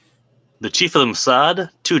The chief of the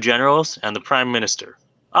Mossad, 2 generals, and the prime minister.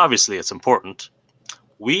 Obviously, it's important.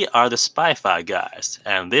 We are the Spy-Fi guys,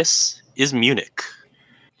 and this is Munich.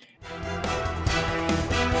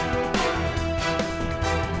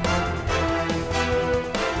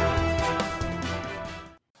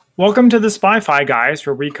 Welcome to the Spy-Fi guys,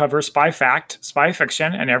 where we cover spy fact, spy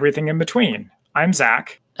fiction, and everything in between. I'm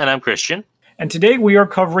Zach. And I'm Christian. And today we are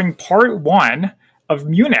covering part 1 of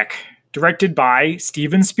Munich, directed by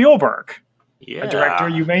Steven Spielberg, a director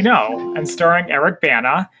you may know, and starring Eric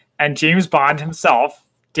Bana and James Bond himself,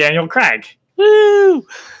 Daniel Craig. Woo!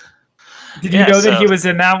 Did you know that he was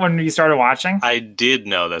in that when you started watching? I did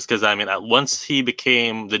know this, because once he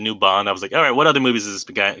became the new Bond, I was like, all right, what other movies has this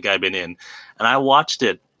guy been in? And I watched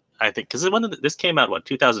it, I think, because this came out,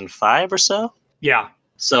 2005 or so? Yeah.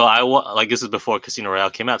 So this is before Casino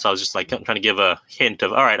Royale came out, so I was just like trying to give a hint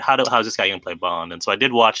of, all right, how's this guy going to play Bond? And so I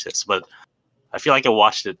did watch this, but I feel like I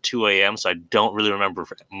watched it at 2 a.m., so I don't really remember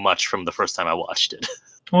much from the first time I watched it.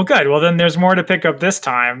 Well, good. Well, then there's more to pick up this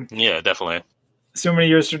time. Yeah, definitely. So many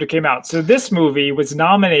years after it came out. So this movie was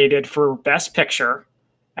nominated for Best Picture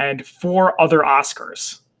and 4 other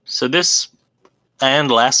Oscars. So this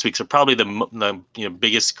and last week's are probably the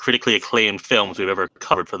biggest critically acclaimed films we've ever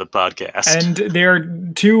covered for the podcast. And they're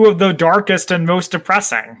 2 of the darkest and most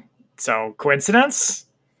depressing. So coincidence?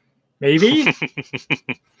 Maybe?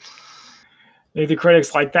 Maybe the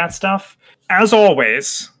critics like that stuff. As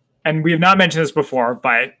always, and we have not mentioned this before,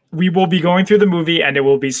 but we will be going through the movie and it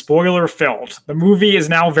will be spoiler filled. The movie is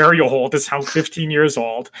now very old. It's now 15 years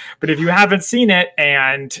old. But if you haven't seen it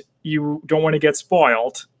and you don't want to get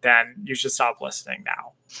spoiled, then you should stop listening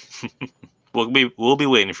now. We'll be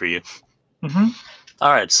waiting for you. Mm-hmm.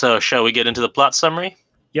 All right, so shall we get into the plot summary?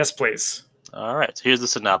 Yes, please. All right, here's the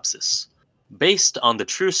synopsis. Based on the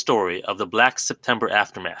true story of the Black September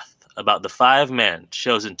aftermath, about the 5 men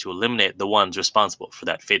chosen to eliminate the ones responsible for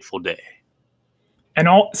that fateful day.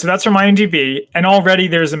 So that's from IMDb, and already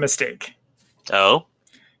there's a mistake. Oh?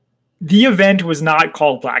 The event was not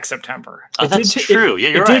called Black September. That's true. Yeah,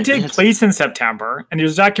 you're right. It did take place in September, and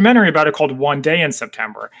there's a documentary about it called One Day in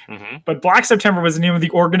September. Mm-hmm. But Black September was the name of the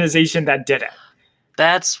organization that did it.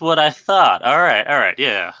 That's what I thought. All right,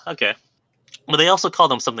 yeah, okay. But they also call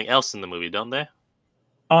them something else in the movie, don't they?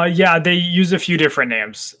 Yeah, they use a few different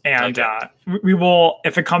names, and okay. We will,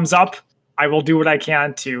 if it comes up, I will do what I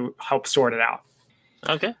can to help sort it out.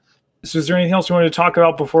 Okay. So is there anything else you wanted to talk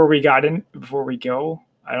about before we go?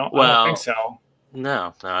 I don't think so.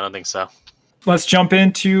 No, I don't think so. Let's jump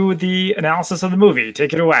into the analysis of the movie.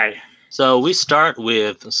 Take it away. So we start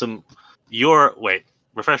with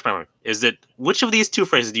refresh my memory. Is it, which of these 2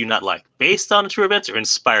 phrases do you not like? Based on true events or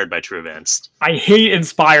inspired by true events? I hate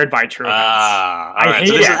inspired by true events. I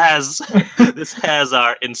hate it. This has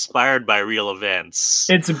our inspired by real events.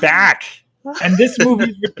 It's back. And this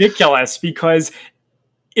movie is ridiculous because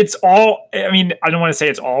it's all, I don't want to say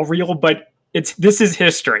it's all real, but this is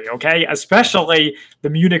history, okay? Especially the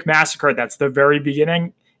Munich massacre. That's the very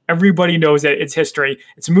beginning. Everybody knows it. It's history.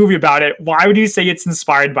 It's a movie about it. Why would you say it's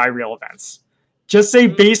inspired by real events? Just say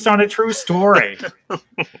based on a true story. Oh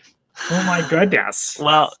my goodness.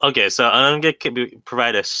 Well, okay, so I'm going to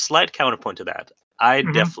provide a slight counterpoint to that. I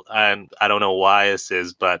don't know why this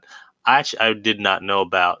is, but I did not know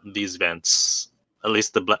about these events, at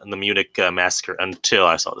least the Munich massacre, until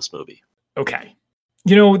I saw this movie. Okay.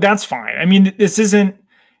 That's fine. This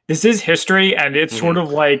is history, and it's sort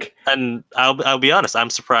of like. And I'll be honest, I'm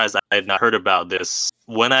surprised I had not heard about this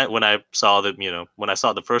when I saw when I saw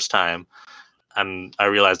it the first time, and I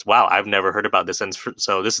realized, wow, I've never heard about this, and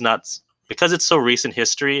so this is not, because it's so recent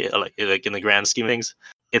history, like in the grand scheme of things.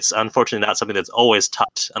 It's unfortunately not something that's always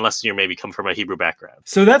taught, unless you maybe come from a Hebrew background.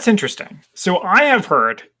 So that's interesting. So I have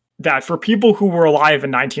heard that for people who were alive in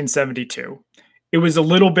 1972. It was a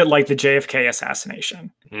little bit like the JFK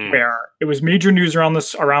assassination, where it was major news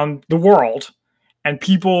around the world, and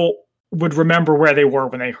people would remember where they were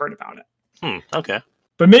when they heard about it. Okay.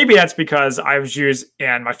 But maybe that's because I have Jews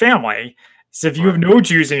in my family. So if you have no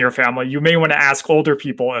Jews in your family, you may want to ask older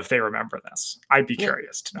people if they remember this. I'd be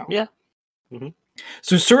curious to know. Yeah. Mm-hmm.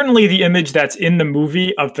 So certainly the image that's in the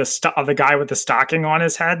movie of the guy with the stocking on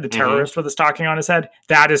his head, the terrorist with the stocking on his head,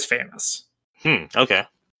 that is famous. Okay.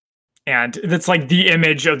 And that's like the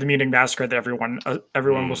image of the Munich massacre that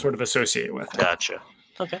everyone will sort of associate with. Gotcha.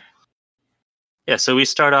 Okay. Yeah, so we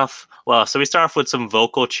start off with some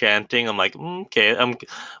vocal chanting. I'm like, okay,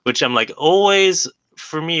 which I'm like, always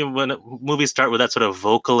for me when movies start with that sort of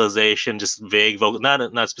vocalization, just vague vocal,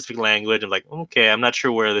 not specific language. I'm like, okay, I'm not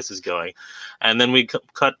sure where this is going. And then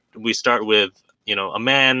we start with a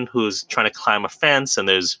man who's trying to climb a fence, and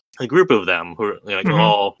there's a group of them who are like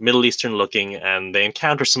all Middle Eastern looking, and they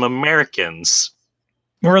encounter some Americans.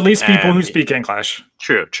 Or at least people who speak English.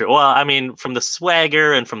 True. Well, I mean, from the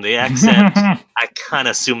swagger and from the accent, I kind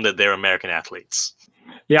of assume that they're American athletes.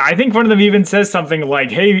 Yeah, I think one of them even says something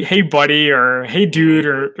like, hey, buddy, or hey, dude,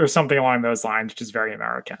 or something along those lines, which is very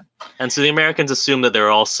American. And so the Americans assume that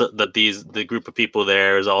the group of people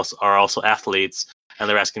there are also athletes, and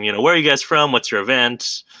they're asking, where are you guys from? What's your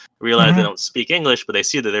event? Realize they don't speak English, but they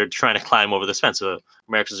see that they're trying to climb over this fence. So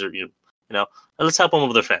Americans are, let's help them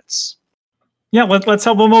over the fence. Yeah, let's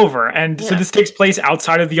help them over. And so this takes place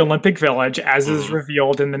outside of the Olympic Village, as is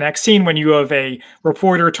revealed in the next scene when you have a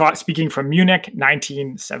reporter speaking from Munich,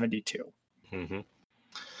 1972. Mm-hmm.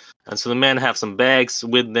 And so the men have some bags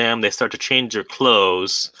with them. They start to change their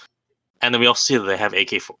clothes. And then we also see that they have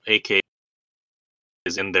AKs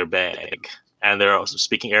in their bag. And they're also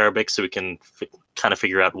speaking Arabic, so we can kind of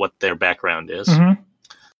figure out what their background is. Mm-hmm.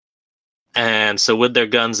 And so with their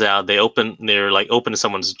guns out, they're opening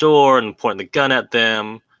someone's door and pointing the gun at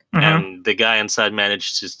them. And the guy inside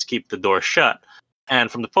managed to keep the door shut. And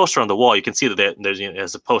from the poster on the wall, you can see that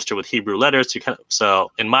there's a poster with Hebrew letters. So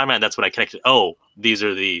in my mind, that's when I connected. Oh, these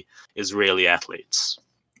are the Israeli athletes.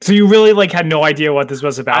 So you really had no idea what this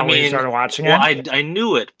was about when you started watching it? Well, I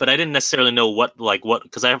knew it, but I didn't necessarily know what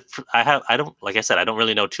because I don't, like I said, I don't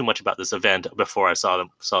really know too much about this event before I saw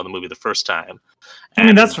the movie the first time. I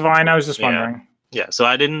mean, that's fine. I was just wondering. Yeah, so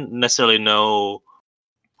I didn't necessarily know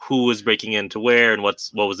who was breaking into where and what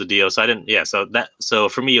was the deal. So I didn't. Yeah, so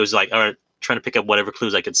for me it was like, all right, trying to pick up whatever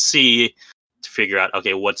clues I could see to figure out,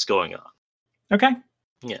 okay, what's going on. Okay.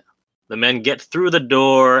 Yeah. The men get through the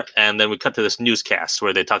door, and then we cut to this newscast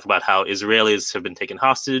where they talk about how Israelis have been taken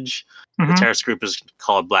hostage. The terrorist group is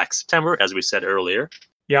called Black September, as we said earlier.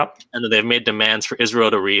 Yep. And then they've made demands for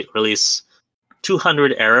Israel to release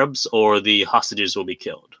 200 Arabs, or the hostages will be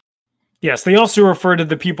killed. Yes, they also refer to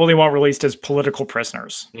the people they want released as political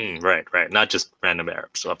prisoners. Right. Not just random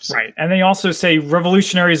Arabs, obviously. Right. And they also say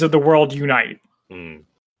revolutionaries of the world unite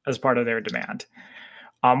as part of their demand.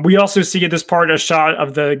 We also see at this part a shot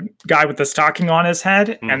of the guy with the stocking on his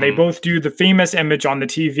head, and they both do the famous image on the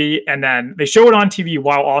TV, and then they show it on TV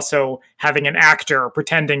while also having an actor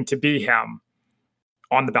pretending to be him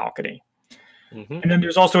on the balcony. And then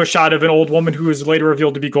there's also a shot of an old woman who is later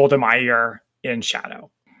revealed to be Golda Meir in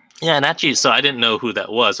shadow. Yeah, and actually, so I didn't know who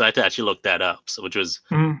that was, so I had to actually look that up, which was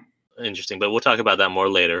interesting, but we'll talk about that more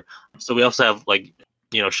later. So we also have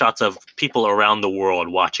shots of people around the world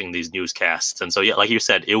watching these newscasts. And so, yeah, like you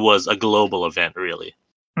said, it was a global event, really.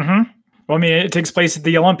 Well, I mean, it takes place at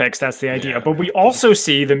the Olympics. That's the idea. Yeah. But we also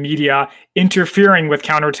see the media interfering with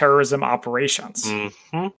counterterrorism operations.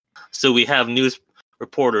 So we have news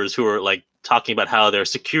reporters who are talking about how there are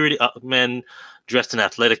security men dressed in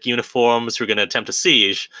athletic uniforms who are going to attempt a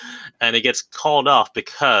siege. And it gets called off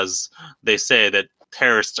because they say that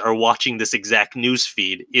terrorists are watching this exact news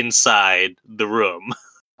feed inside the room.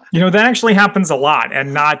 That actually happens a lot,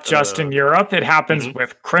 and not just in Europe. It happens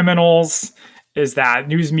with criminals, is that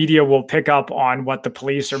news media will pick up on what the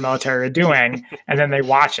police or military are doing, and then they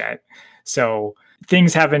watch it. So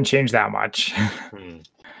things haven't changed that much.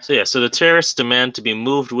 So the terrorists demand to be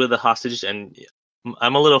moved with the hostage, and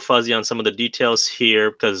I'm a little fuzzy on some of the details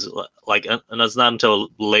here because, and it's not until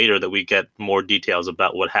later that we get more details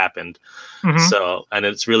about what happened. So, and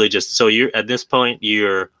it's really just at this point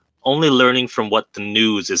you're only learning from what the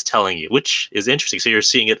news is telling you, which is interesting. So you're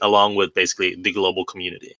seeing it along with basically the global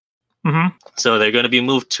community. So they're going to be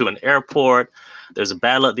moved to an airport. There's a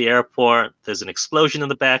battle at the airport. There's an explosion in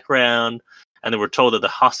the background, and then we're told that the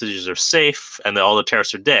hostages are safe and that all the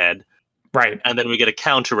terrorists are dead. Right. And then we get a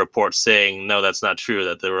counter report saying, no, that's not true,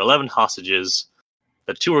 that there were 11 hostages,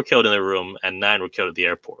 that 2 were killed in the room, and 9 were killed at the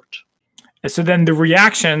airport. And so then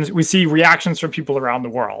we see reactions from people around the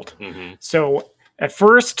world. So at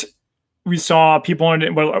first, we saw people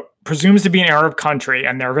in what presumes to be an Arab country,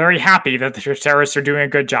 and they're very happy that the terrorists are doing a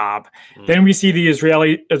good job. Then we see the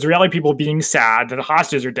Israeli people being sad that the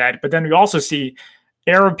hostages are dead, but then we also see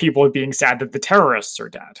Arab people being sad that the terrorists are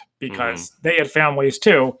dead, because they had families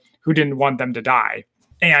too who didn't want them to die.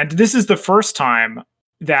 And this is the first time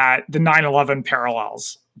that the 9/11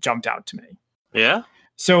 parallels jumped out to me. Yeah?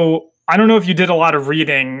 So I don't know if you did a lot of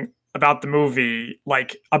reading about the movie,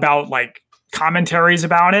 about commentaries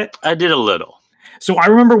about it. I did a little. So I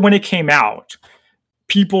remember when it came out,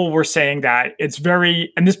 people were saying that it's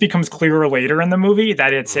very, and this becomes clearer later in the movie,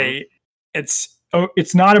 that it's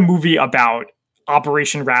not a movie about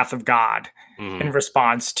Operation Wrath of God in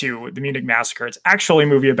response to the Munich massacre. It's actually a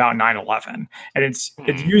movie about 9/11, and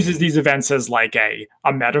it uses these events as a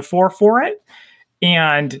metaphor for it.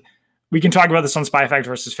 And we can talk about this on Spy Fact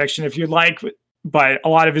versus Fiction if you'd like, but a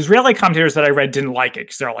lot of Israeli commentators that I read didn't like it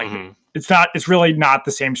because they're like, it's really not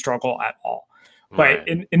the same struggle at all. But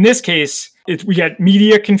in this case, we get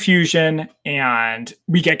media confusion and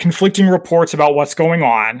we get conflicting reports about what's going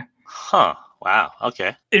on. Huh. Wow.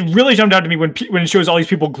 Okay. It really jumped out to me when it shows all these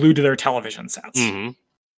people glued to their television sets. Oh,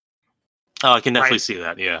 I can definitely see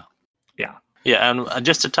that. Yeah. Yeah. Yeah. And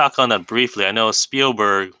just to talk on that briefly, I know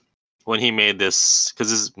Spielberg, when he made this, because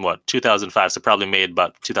this is 2005, so probably made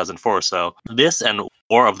about 2004 or so. This and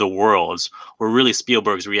War of the Worlds were really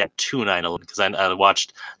Spielberg's react to 9/11. Because I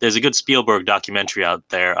watched, there's a good Spielberg documentary out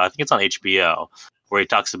there. I think it's on HBO, where he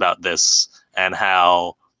talks about this and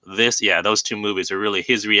how those two movies are really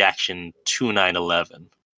his reaction to 9/11.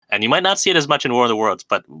 And you might not see it as much in War of the Worlds,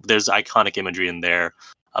 but there's iconic imagery in there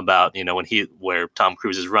about where Tom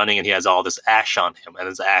Cruise is running and he has all this ash on him and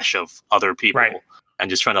it's ash of other people. Right. And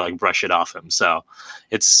just trying to brush it off him. So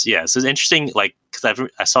it's interesting, because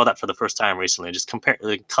I saw that for the first time recently. Just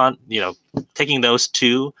taking those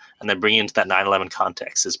two and then bringing it into that 9/11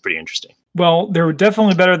 context is pretty interesting. Well, they were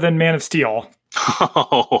definitely better than Man of Steel.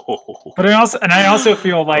 But I also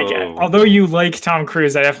feel like, although you like Tom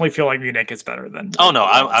Cruise, I definitely feel like Munich is better than. Oh no,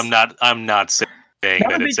 I'm not saying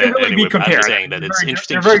that it's anyway. I'm saying that it's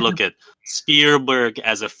interesting to look at Spielberg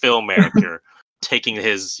as a filmmaker. Taking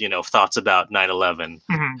his, thoughts about 9/11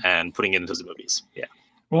 and putting it into his movies. Yeah.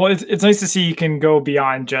 Well, it's nice to see you can go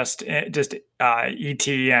beyond just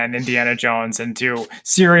E.T. and Indiana Jones into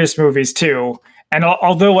serious movies too. And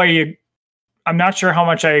although I'm not sure how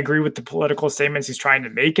much I agree with the political statements he's trying to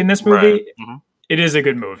make in this movie, it is a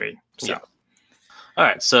good movie. So. Yeah. All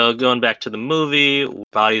right. So going back to the movie,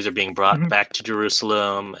 bodies are being brought back to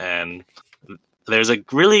Jerusalem, and there's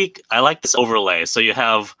I like this overlay. So you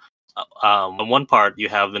have. On one part, you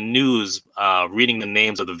have the news reading the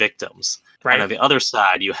names of the victims. Right. And on the other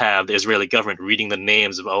side, you have the Israeli government reading the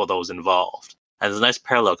names of all those involved. And there's a nice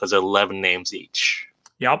parallel because there are 11 names each.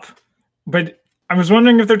 Yep. But I was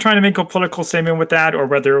wondering if they're trying to make a political statement with that or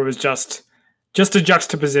whether it was just a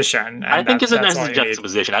juxtaposition. I think it's a nice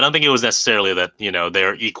juxtaposition. I don't think it was necessarily that,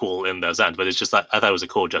 they're equal in the sense, but it's just I thought it was a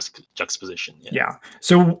cool juxtaposition. Yeah.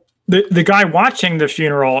 So The guy watching the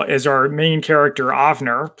funeral is our main character,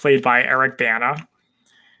 Avner, played by Eric Bana.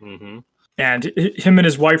 And him and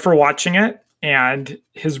his wife are watching it, and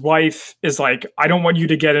his wife is like, I don't want you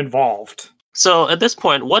to get involved. So at this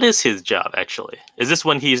point, what is his job, actually? Is this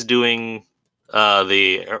when he's doing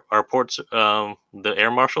the airports, the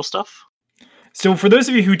air marshal stuff? So for those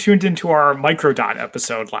of you who tuned into our Microdot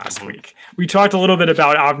episode last week, we talked a little bit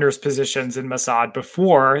about Avner's positions in Mossad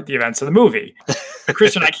before the events of the movie.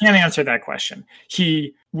 Christian, I can't answer that question.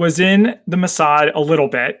 He was in the Mossad a little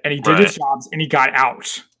bit, and he did his jobs, and he got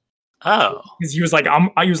out. Oh. Because he was like,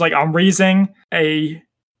 I'm raising a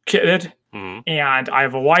kid, and I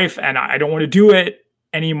have a wife, and I don't want to do it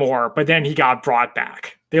anymore. But then he got brought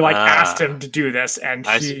back. They asked him to do this, and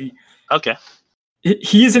Okay.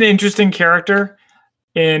 He's an interesting character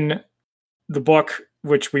in the book,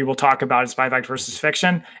 which we will talk about in Spy Fact versus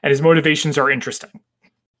Fiction, and his motivations are interesting.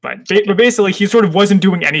 But basically, he sort of wasn't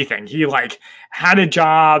doing anything. He had a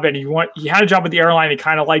job, and he had a job with the airline. He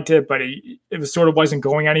kind of liked it, but it sort of wasn't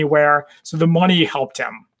going anywhere. So the money helped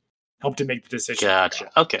him make the decision.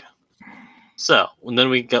 Gotcha. Okay. So and then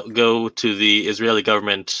we go to the Israeli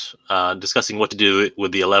government discussing what to do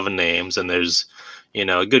with the 11 names, and there's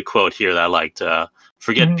a good quote here that I liked.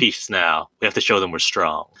 Forget peace now. We have to show them we're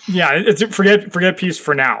strong. Yeah, it's forget peace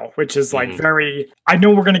for now, which is very. I know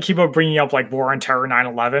we're going to keep up bringing up War on Terror,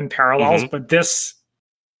 9/11 parallels, but this,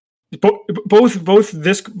 both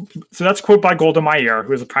this. So that's a quote by Golda Meir,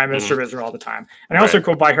 who is the Prime Minister of Israel all the time, and I also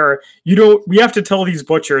quote by her. We have to tell these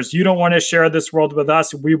butchers, you don't want to share this world with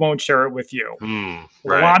us, we won't share it with you. A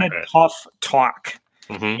lot of tough talk,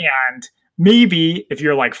 and. Maybe if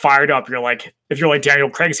you're fired up, if you're Daniel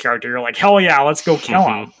Craig's character, you're hell yeah, let's go kill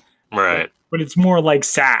him. Right. But it's more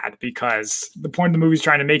sad because the point the movie's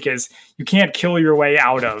trying to make is you can't kill your way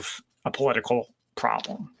out of a political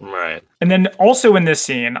problem. Right. And then also in this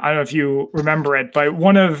scene, I don't know if you remember it, but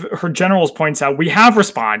one of her generals points out, we have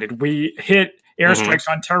responded. We hit airstrikes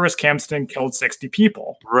on terrorist camps and killed 60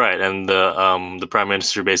 people. Right. And the Prime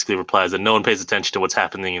Minister basically replies that no one pays attention to what's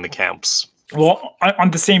happening in the camps. Well,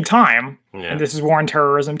 on the same time, and this is war on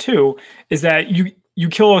terrorism too, is that you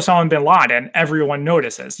kill Osama bin Laden, everyone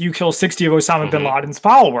notices. You kill 60 of Osama bin Laden's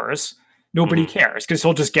followers, nobody cares because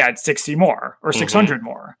he'll just get 60 more or 600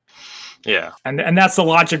 more. Yeah. And that's the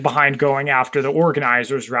logic behind going after the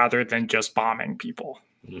organizers rather than just bombing people.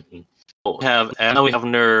 we have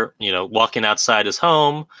Avner, walking outside his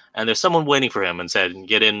home, and there's someone waiting for him and said,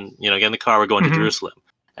 "Get in, get in the car. We're going to Jerusalem."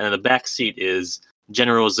 And in the back seat is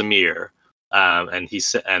General Zamir, and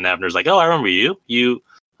Avner's like, "Oh, I remember you. You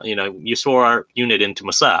swore our unit into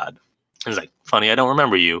Mossad." And he's like, "Funny, I don't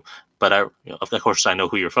remember you, but of course, I know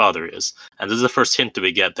who your father is." And this is the first hint that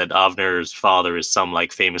we get that Avner's father is some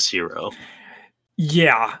famous hero.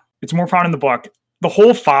 Yeah, it's more prominent in the book. The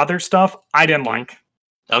whole father stuff, I didn't like.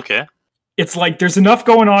 Okay. It's there's enough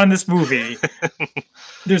going on in this movie.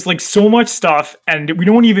 There's so much stuff, and we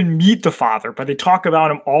don't even meet the father, but they talk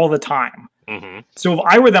about him all the time. So if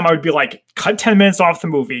I were them, I would be like, cut 10 minutes off the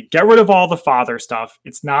movie, get rid of all the father stuff.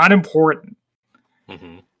 It's not important.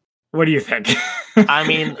 What do you think? I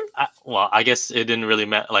mean, I guess it didn't really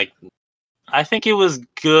matter. I think it was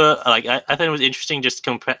good. I thought it was interesting just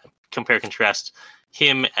compare contrast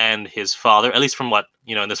him and his father, at least from what,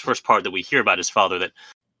 in this first part that we hear about his father, that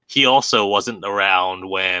he also wasn't around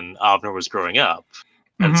when Avner was growing up.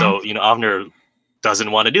 And so, Avner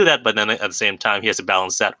doesn't want to do that, but then at the same time, he has to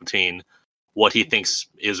balance that between what he thinks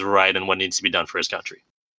is right and what needs to be done for his country.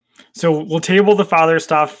 So we'll table the father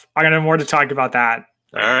stuff. I'm going to have more to talk about that.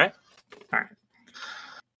 All right.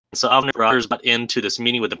 So Avner got into this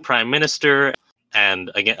meeting with the prime minister.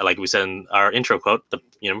 And again, like we said in our intro quote, the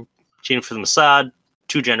chief for the Mossad,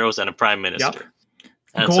 2 generals, and a prime minister.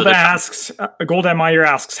 Yep. Golda Meir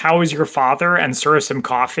asks, "How is your father?" and serves him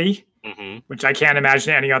coffee, which I can't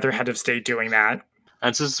imagine any other head of state doing that.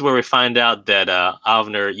 And so this is where we find out that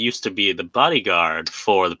Avner used to be the bodyguard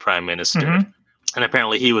for the prime minister. And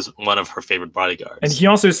apparently he was one of her favorite bodyguards. And he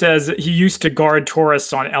also says he used to guard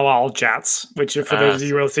tourists on El Al jets, which for those of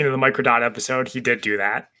you who are listening to the Microdot episode, he did do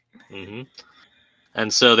that.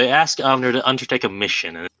 And so they ask Avner to undertake a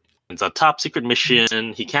mission. And it's a top secret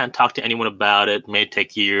mission. He can't talk to anyone about it. May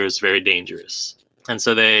take years. Very dangerous. And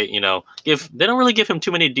so they, they don't really give him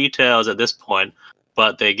too many details at this point,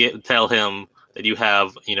 but they tell him that you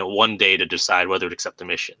have, 1 day to decide whether to accept the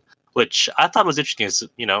mission, which I thought was interesting. Is,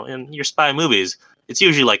 in your spy movies, it's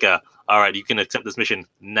usually all right, you can accept this mission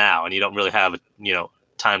now, and you don't really have,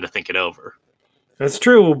 time to think it over. That's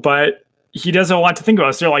true, but he doesn't want to think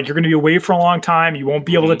about it. So you're going to be away for a long time. You won't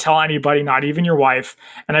be able to tell anybody, not even your wife.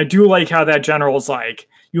 And I do like how that general's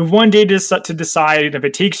you have 1 day to decide. And if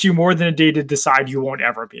it takes you more than a day to decide, you won't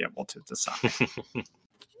ever be able to decide.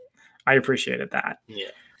 I appreciated that.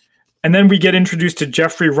 Yeah. And then we get introduced to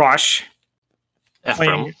Jeffrey Rush.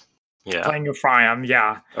 Playing Ephraim,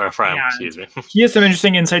 yeah. Or Ephraim, excuse me. He has some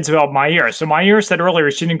interesting insights about Meir. So Meir said earlier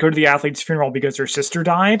she didn't go to the athlete's funeral because her sister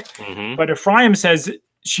died. But Ephraim says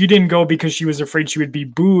she didn't go because she was afraid she would be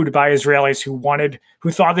booed by Israelis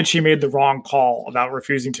who thought that she made the wrong call about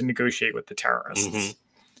refusing to negotiate with the terrorists.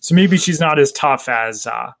 So maybe she's not as tough as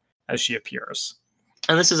she appears.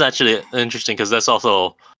 And this is actually interesting because that's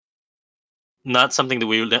also not something that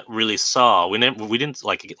we really saw. We didn't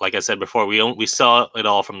like I said before. We saw it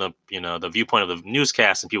all from the the viewpoint of the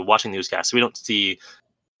newscast and people watching the newscast. So we don't see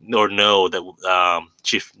or know that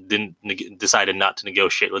Chief decided not to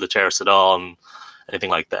negotiate with the terrorists at all and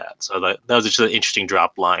anything like that. So that was just an interesting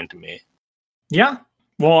drop line to me. Yeah.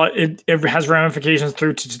 Well, it has ramifications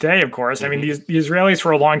through to today, of course. I mean, the Israelis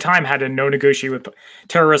for a long time had a no negotiate with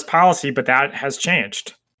terrorist policy, but that has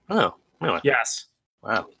changed. Oh, really? Yes.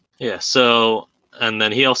 Wow. Yeah. So, and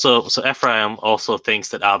then Ephraim also thinks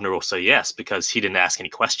that Avner will say yes because he didn't ask any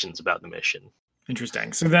questions about the mission.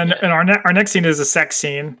 Interesting. So then in our next scene is a sex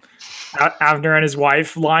scene. Avner and his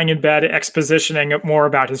wife lying in bed expositioning more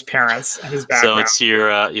about his parents and his background.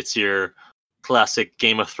 So it's your classic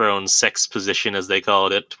Game of Thrones sex position, as they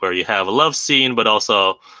called it, where you have a love scene, but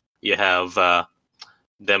also you have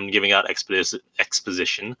them giving out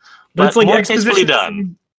exposition. But it's more tastefully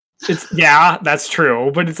done. That's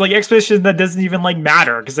true. But it's exposition that doesn't even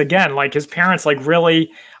matter because again, his parents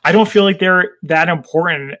really, I don't feel like they're that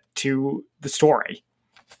important to the story.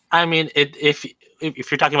 I mean, if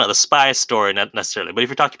you're talking about the spy story, not necessarily, but if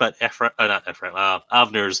you're talking about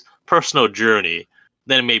Avner's personal journey,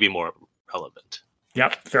 then it may be more relevant.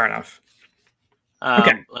 Yep, fair enough.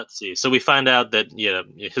 Okay, let's see. So we find out that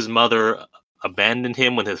his mother abandoned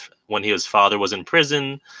him when his father was in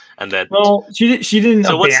prison, and that she didn't.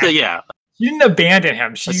 So She didn't abandon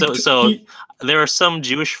him. There are some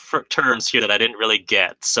Jewish terms here that I didn't really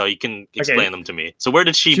get, so you can explain them to me. So where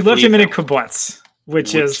did she? She left him in a kibbutz,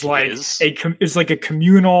 which is a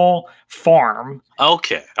communal farm.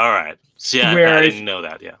 Okay, all right. Yeah, where I didn't know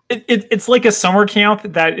that. Yeah. it's like a summer camp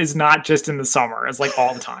that is not just in the summer. It's like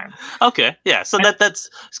all the time. Okay. Yeah. So that's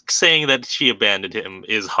saying that she abandoned him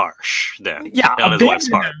is harsh then. Yeah, On his wife's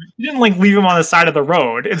abandoned part. him. You didn't like leave him on the side of the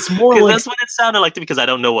road. It's more Because like that's what it sounded like to me, because I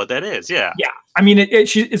don't know what that is. Yeah. yeah. I mean,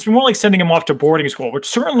 it's more like sending him off to boarding school, which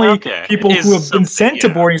certainly people who have been sent to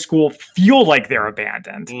boarding school feel like they're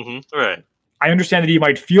abandoned. Mm-hmm. Right. I understand that he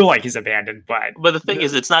might feel like he's abandoned, but the thing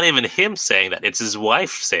is, it's not even him saying that; it's his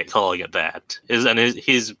wife calling it that.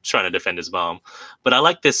 He's trying to defend his mom. But I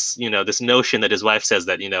like this, this notion that his wife says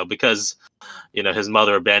that, because, his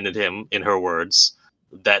mother abandoned him, in her words,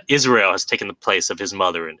 that Israel has taken the place of his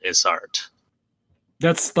mother in his heart.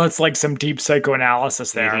 That's like some deep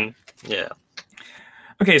psychoanalysis there. Mm-hmm. Yeah.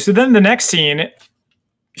 Okay, so then the next scene,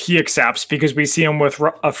 he accepts because we see him with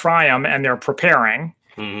Ephraim and they're preparing.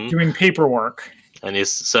 Mm-hmm. Doing paperwork, and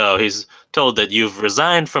he's told that you've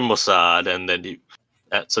resigned from Mossad, and that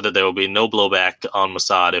so that there will be no blowback on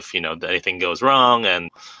Mossad if anything goes wrong, and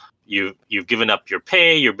you've given up your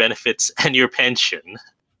pay, your benefits, and your pension,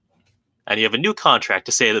 and you have a new contract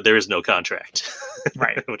to say that there is no contract.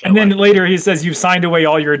 Right. And then later he says you've signed away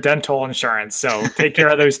all your dental insurance, so take care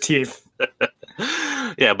of those teeth.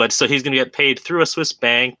 Yeah, but so he's going to get paid through a Swiss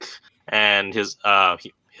bank, and his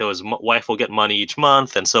wife will get money each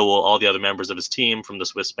month, and so will all the other members of his team from the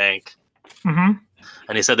Swiss bank. Mm-hmm.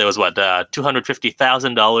 And he said there was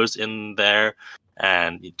 $250,000 in there,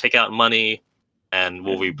 and you take out money, and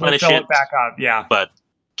we'll replenish it back up. Yeah, but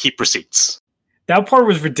keep receipts. That part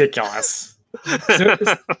was ridiculous.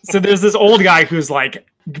 So there's this old guy who's like,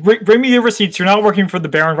 "Bring me the receipts. You're not working for the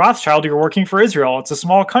Baron Rothschild. You're working for Israel. It's a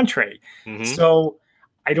small country." Mm-hmm. So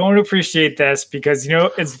I don't appreciate this because, it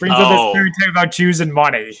brings up this stereotype about Jews and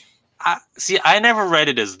money. I never read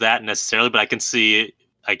it as that necessarily, but I can see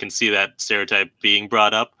that stereotype being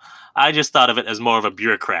brought up. I just thought of it as more of a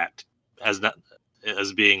bureaucrat, as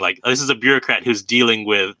being like, this is a bureaucrat who's dealing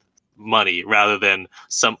with money rather than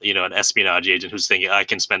an espionage agent who's thinking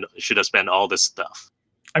should have spent all this stuff.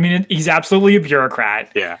 I mean, he's absolutely a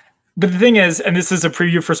bureaucrat. Yeah. But the thing is, and this is a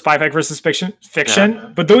preview for Spy Fact versus Fiction,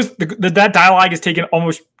 but that dialogue is taken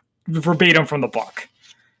almost verbatim from the book.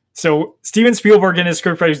 So Steven Spielberg and his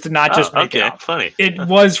scriptwriters did not just make it up. Funny. It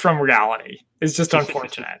was from reality. It's just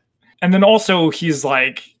unfortunate. And then also he's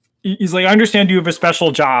like, I understand you have a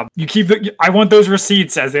special job. I want those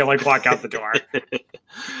receipts as they walk out the door.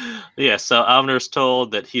 Yeah. So Avner's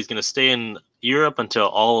told that he's going to stay in Europe until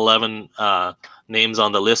all 11 names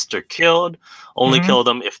on the list are killed. Only kill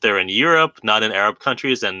them if they're in Europe, not in Arab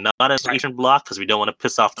countries, and not in the Eastern Bloc, because we don't want to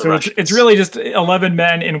piss off the Russians. It's really just 11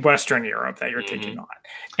 men in Western Europe that you're taking on.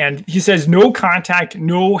 And he says no contact,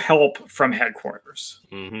 no help from headquarters.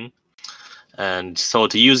 Mm-hmm. And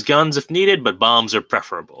told to use guns if needed, but bombs are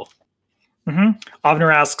preferable. Mm-hmm.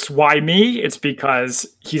 Avner asks, why me? It's because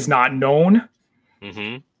he's not known.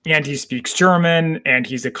 Mm-hmm. And he speaks German, and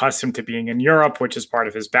he's accustomed to being in Europe, which is part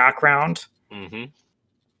of his background. Mm-hmm.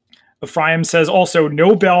 Ephraim says also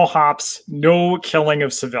no bellhops, no killing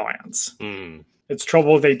of civilians. Mm. It's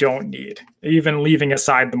trouble they don't need, even leaving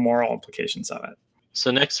aside the moral implications of it. So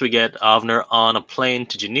next we get Avner on a plane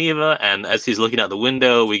to Geneva, and as he's looking out the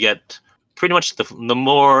window, we get pretty much the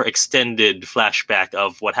more extended flashback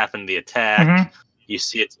of what happened in the attack. Mm-hmm. You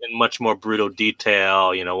see it in much more brutal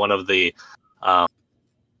detail. One of the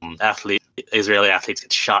Israeli athletes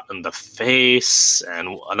gets shot in the face,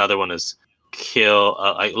 and another one is killed.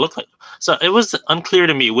 So it was unclear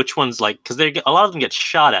to me which ones, because a lot of them get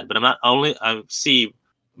shot at, but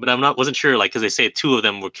wasn't sure, because they say two of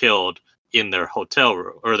them were killed in their hotel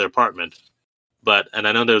room or their apartment. And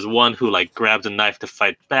I know there's one who grabs a knife to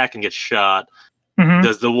fight back and gets shot. Mm-hmm.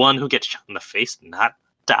 Does the one who gets shot in the face not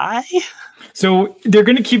die? So they're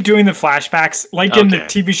going to keep doing the flashbacks, in the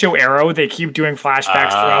TV show Arrow. They keep doing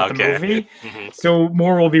flashbacks throughout the movie. Mm-hmm. So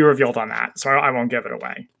more will be revealed on that. So I won't give it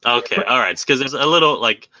away. Okay, all right. Because there's a little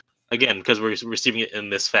again, because we're receiving it in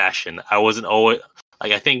this fashion. I wasn't always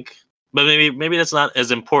I think. But maybe that's not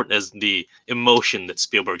as important as the emotion that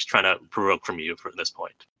Spielberg's trying to provoke from you for this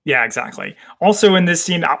point. Yeah, exactly. Also in this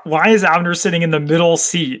scene, why is Avner sitting in the middle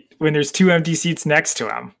seat when there's two empty seats next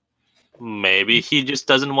to him? Maybe he just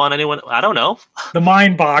doesn't want anyone. I don't know. The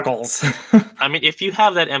mind boggles. I mean, if you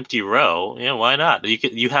have that empty row, why not?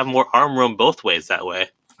 You have more arm room both ways that way.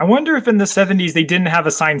 I wonder if in the 70s they didn't have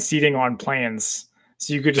assigned seating on planes,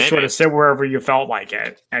 so you could just sort of sit wherever you felt like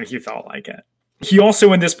it, and he felt like it. He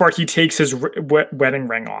also, in this part, he takes his wedding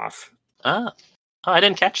ring off. Oh, I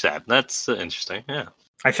didn't catch that. That's interesting. Yeah,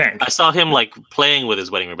 I think I saw him playing with his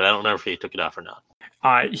wedding ring, but I don't remember if he took it off or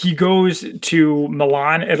not. He goes to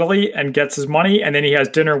Milan, Italy, and gets his money, and then he has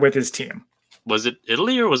dinner with his team. Was it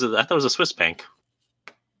Italy or was it? I thought it was a Swiss bank.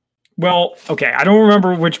 Well, okay, I don't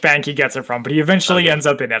remember which bank he gets it from, but he eventually Okay. ends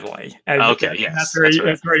up in Italy. And, Okay, and yes, that's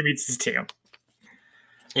right. where he meets his team.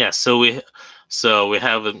 Yeah, so we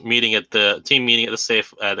have a meeting at the team meeting at a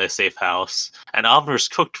safe house, and Avner's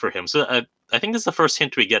cooked for him. So I think this is the first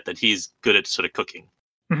hint we get that he's good at sort of cooking.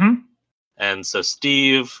 Mm-hmm. And so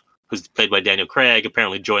Steve, who's played by Daniel Craig,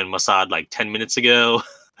 apparently joined Mossad like 10 minutes ago.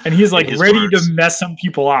 And he's like ready words. to mess some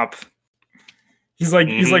people up. He's like,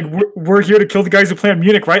 Mm-hmm. we're here to kill the guys who planned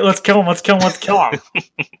Munich, right? Let's kill him. Let's kill him. Let's kill him.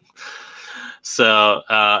 So,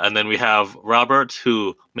 and then we have Robert,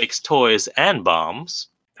 who makes toys and bombs.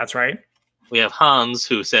 That's right. We have Hans,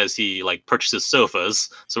 who says he like purchases sofas.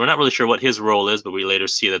 So we're not really sure what his role is, but we later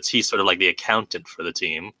see that he's sort of like the accountant for the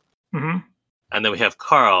team. Mm-hmm. And then we have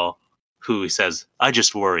Carl, who says, "I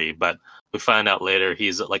just worry," but we find out later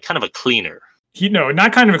he's like kind of a cleaner.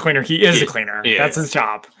 Not kind of a cleaner. He is a cleaner. Yeah, That's his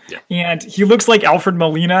job. Yeah. And he looks like Alfred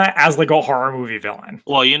Molina as like a horror movie villain.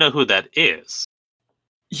 Well, you know who that is.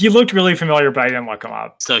 He looked really familiar, but I didn't look him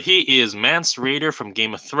up. So he is Mance Rayder from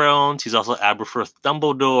Game of Thrones. He's also Aberforth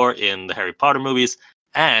Dumbledore in the Harry Potter movies.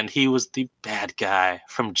 And he was the bad guy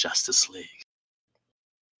from Justice League.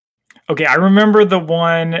 Okay, I remember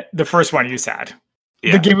the first one you said.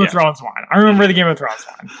 Yeah, the Game of Thrones one. I remember the Game of Thrones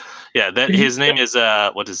one. Yeah, his name is,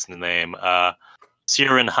 what is his name?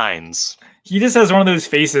 Ciaran Hinds. He just has one of those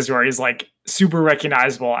faces where he's like super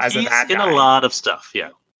recognizable as a bad guy. He's in a lot of stuff,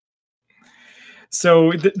 yeah.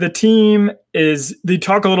 So the team they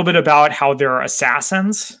talk a little bit about how they're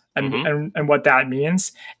assassins and what that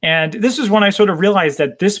means. And this is when I sort of realized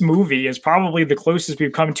that this movie is probably the closest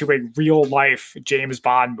we've come to a real life James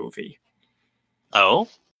Bond movie. Oh?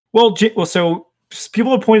 Well, so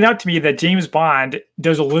people have pointed out to me that James Bond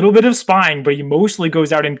does a little bit of spying, but he mostly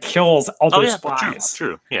goes out and kills other spies.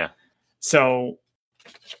 True, yeah. So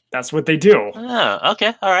that's what they do. Oh,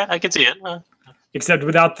 okay, all right, I can see it. Except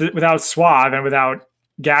without Suave and without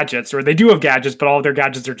gadgets, or they do have gadgets, but all of their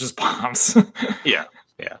gadgets are just bombs. Yeah.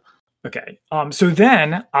 Okay. So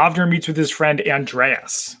then Avner meets with his friend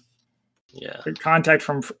Andreas. Yeah. Contact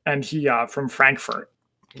from Frankfurt.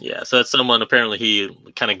 Yeah, so that's someone apparently he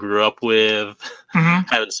kind of grew up with,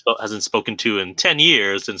 hasn't spoken to in 10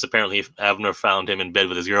 years since apparently Avner found him in bed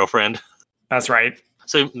with his girlfriend. That's right.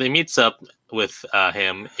 So they meets up with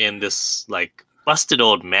him in this like busted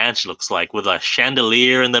old mansion, looks like, with a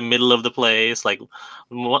chandelier in the middle of the place. Like,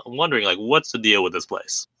 wondering like what's the deal with this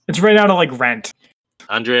place? It's right out of like Rent.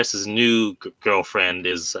 Andreas's new girlfriend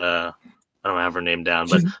is I don't have her name down,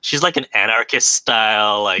 but she's like an anarchist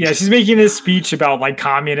style. Like, yeah, she's making this speech about like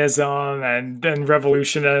communism and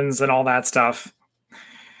revolutions and all that stuff.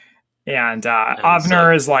 And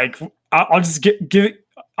Avner is like, I'll just give.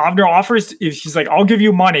 Avner offers, if she's like, I'll give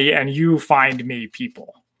you money and you find me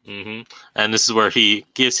people. Mm-hmm. And this is where he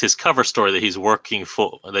gives his cover story that he's working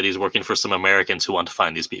for some Americans who want to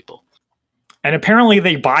find these people. And apparently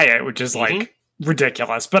they buy it, which is like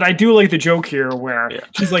ridiculous. But I do like the joke here where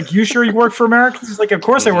she's like, "You sure you work for Americans?" He's like, "Of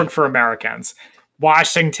course I work for Americans.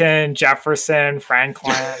 Washington, Jefferson,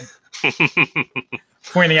 Franklin."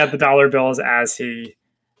 Pointing at the dollar bills as he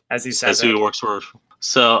says who he works for.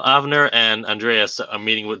 So Avner and Andreas are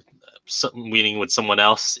meeting with someone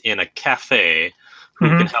else in a cafe who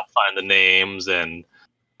can help find the names, and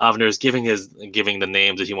Avner is giving the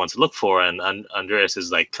names that he wants to look for, and Andreas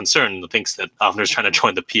is like concerned and thinks that Avner is trying to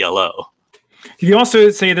join the PLO. You also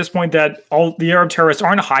say at this point that all the Arab terrorists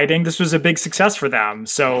aren't hiding. This was a big success for them,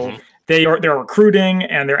 so they're recruiting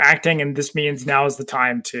and they're acting, and this means now is the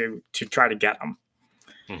time to try to get them.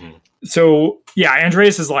 So yeah,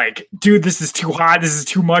 Andreas is like, dude, this is too hot. This is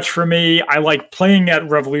too much for me. I like playing at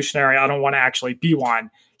revolutionary. I don't want to actually be one.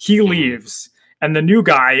 He leaves. And the new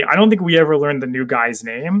guy, I don't think we ever learned the new guy's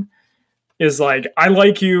name, is like, I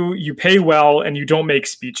like you, you pay well, and you don't make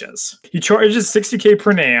speeches. He charges $60K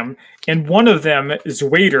per name, and one of them is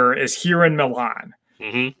waiter is here in Milan.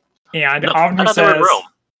 And Avner says,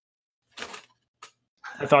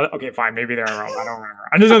 I thought, okay, fine, maybe they're in Rome. I don't remember.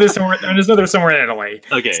 I just know they're somewhere in Italy.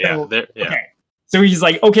 Okay. So he's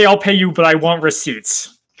like, okay, I'll pay you, but I want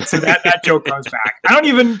receipts. So that joke comes back.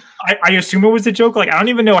 I assume it was a joke. Like, I don't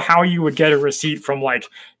even know how you would get a receipt from like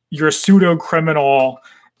your pseudo criminal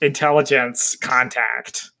intelligence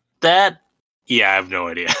contact. I have no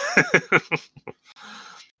idea.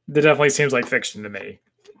 That definitely seems like fiction to me.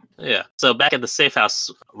 Yeah. So back at the safe house,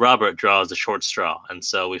 Robert draws the short straw, and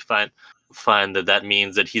so we find that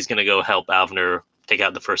means that he's going to go help Avner take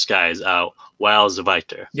out the first guys, Wiles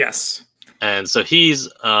weiter. Yes. And so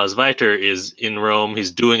Zweiter is in Rome.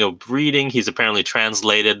 He's doing a reading. He's apparently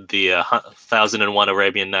translated the 1001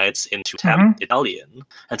 Arabian Nights into Italian.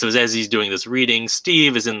 And so as he's doing this reading,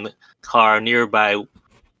 Steve is in the car nearby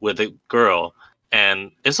with a girl.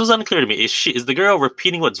 And this was unclear to me. Is the girl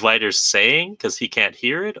repeating what Zweiter's saying because he can't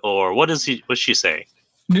hear it? Or what's she saying?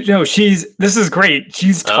 No, this is great.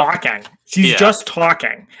 She's talking. She's just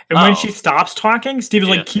talking. And when she stops talking, Steve is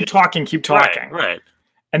like, keep talking, keep talking. Right.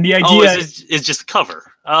 And the idea is just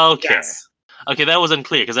cover. Okay. Yes. Okay, that was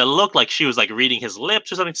unclear because it looked like she was like reading his lips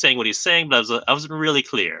or something, saying what he's saying, but I wasn't really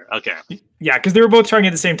clear. Okay. Yeah, because they were both talking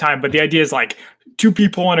at the same time, but the idea is like 2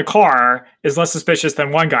 people in a car is less suspicious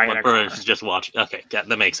than 1 guy in a car. Just watching. Okay, that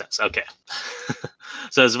makes sense. Okay.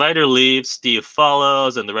 So as Zweiter leaves, Steve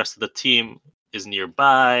follows, and the rest of the team is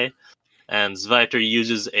nearby. And Zweiter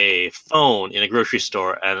uses a phone in a grocery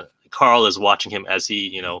store, and Carl is watching him as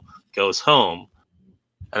he, goes home.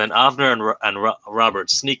 And then Avner and Robert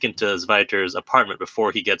sneak into Zweiter's apartment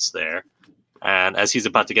before he gets there. And as he's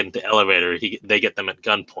about to get into the elevator, they get them at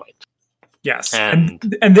gunpoint. Yes. And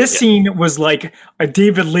this scene was like a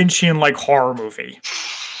David Lynchian like horror movie.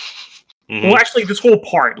 Mm-hmm. Well, actually, this whole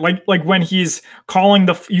part, like when he's calling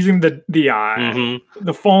using the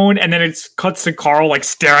phone, and then it cuts to Carl like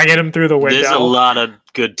staring at him through the window. There's a lot of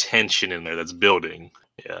good tension in there that's building.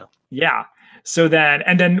 Yeah. Yeah. So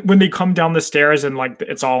then when they come down the stairs and like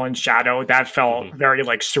it's all in shadow, that felt very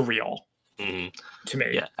like surreal to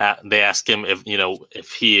me. Yeah. They ask him if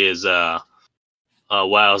he is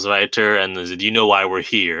Zweiter, and do you know why we're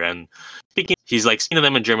here? And he's like speaking to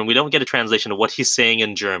them in German. We don't get a translation of what he's saying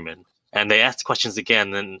in German. And they ask questions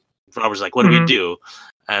again, and Robert's like, what do we do?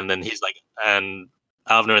 And then he's like, and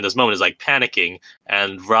Avner in this moment is like panicking,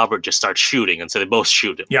 and Robert just starts shooting, and so they both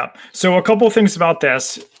shoot him. Yeah. So a couple of things about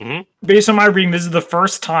this. Based on my reading, this is the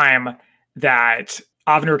first time that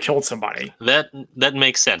Avner killed somebody. That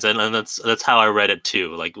makes sense, and that's how I read it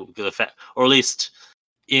too. Like the fact, or at least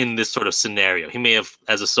in this sort of scenario, he may have,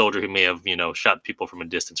 as a soldier, he may have shot people from a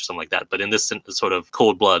distance or something like that. But in this sort of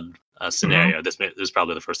cold blood scenario, this is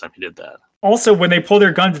probably the first time he did that. Also, when they pull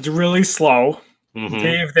their guns, it's really slow.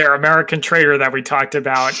 Dave, their American traitor that we talked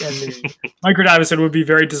about in the Minecraft episode, would be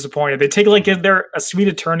very disappointed. They take a sweet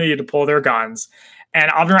eternity to pull their guns.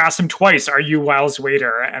 And Avner asked him twice, "Are you Wiles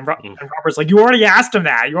Waiter?" And Robert's like, "You already asked him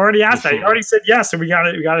that. You already asked that. You already said yes, so we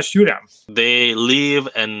gotta shoot him." They leave,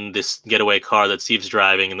 and this getaway car that Steve's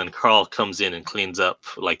driving, and then Carl comes in and cleans up,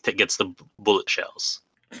 gets the bullet shells.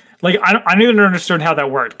 Like I don't even understand how that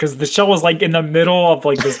worked, because the shell was like in the middle of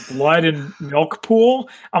like this blood and milk pool.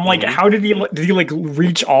 I'm like, how did he like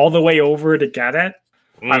reach all the way over to get it?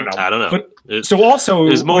 I don't know. But, so also,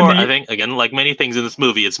 there's more. I think again, like many things in this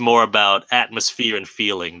movie, it's more about atmosphere and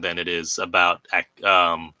feeling than it is about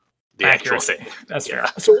the actual thing. That's fair.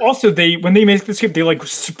 So also, when they make the escape, they like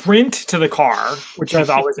sprint to the car, which I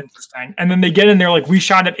thought was interesting, and then they get in there like, we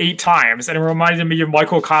shot it 8 times, and it reminded me of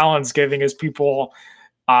Michael Collins giving his people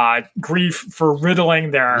grief for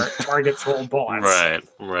riddling their targets full of bullets.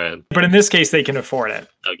 Right. But in this case, they can afford it.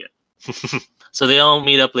 Okay. So they all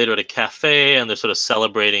meet up later at a cafe, and they're sort of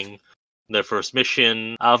celebrating their first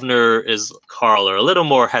mission. Avner and Carl are a little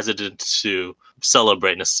more hesitant to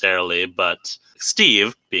celebrate necessarily, but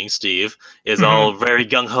Steve, being Steve, is all very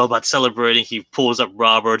gung-ho about celebrating. He pulls up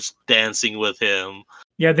Roberts, dancing with him.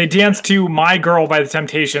 Yeah, they dance to My Girl by the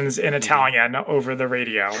Temptations in Italian over the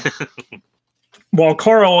radio. While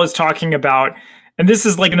Carl is talking about, and this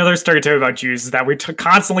is like another stereotype about Jews, is that we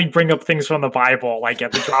constantly bring up things from the Bible, like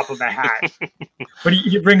at the drop of a hat. But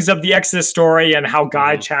he brings up the Exodus story and how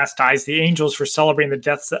God chastised the angels for celebrating the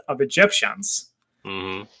deaths of Egyptians.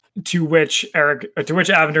 To which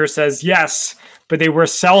Avner says, yes, but they were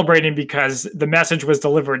celebrating because the message was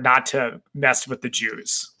delivered not to mess with the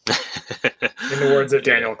Jews. In the words of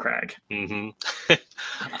Daniel Craig.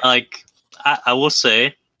 I will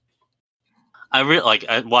say, I really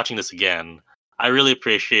watching this again. I really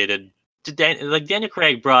appreciated Daniel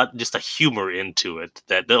Craig brought just a humor into it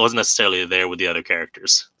that wasn't necessarily there with the other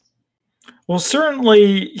characters. Well,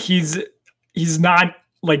 certainly he's not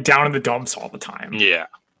like down in the dumps all the time. Yeah.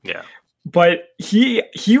 But he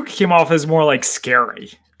came off as more like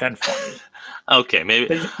scary than funny. Okay,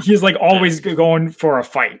 maybe he's like always going for a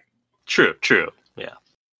fight. True. Yeah.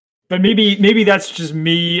 But maybe that's just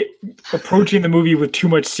me approaching the movie with too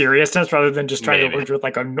much seriousness rather than just trying to approach with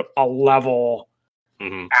like a level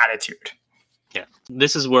attitude. Yeah,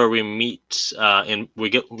 this is where we meet. We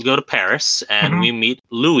go to Paris and we meet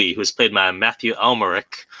Louis, who's played by Matthew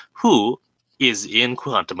Almeric, who is in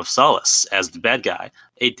Quantum of Solace as the bad guy,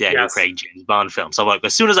 a Daniel Craig James Bond film. So like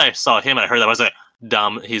as soon as I saw him and I heard that, I was like,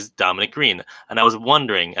 he's Dominic Green, and I was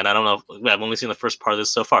wondering, and I don't know, I've only seen the first part of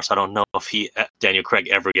this so far, so I don't know if Daniel Craig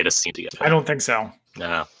ever get a scene together. I don't think so.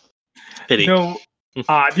 Nah, pity. Though,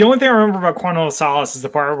 the only thing I remember about Quantum of Solace is the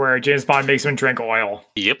part where James Bond makes him drink oil.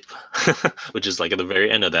 Yep, which is like at the very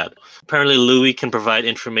end of that. Apparently, Louis can provide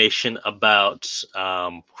information about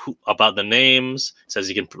about the names. Says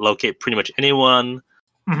he can locate pretty much anyone,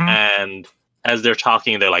 and as they're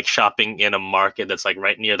talking, they're like shopping in a market that's like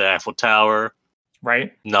right near the Eiffel Tower.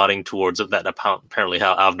 Right. Nodding towards that, apparently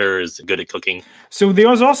how Avner is good at cooking. So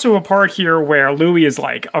there's also a part here where Louis is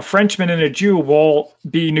like, a Frenchman and a Jew will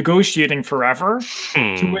be negotiating forever.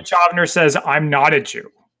 To which Avner says, I'm not a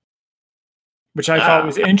Jew. Which I thought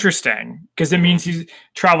was interesting, because it means he's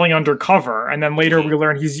traveling undercover. And then later we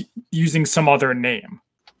learn he's using some other name.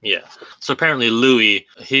 Yeah. So apparently Louis,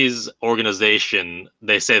 his organization,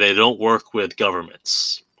 they say they don't work with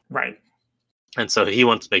governments. Right. And so he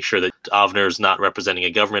wants to make sure that Avner is not representing a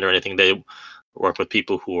government or anything. They work with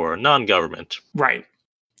people who are non-government. Right.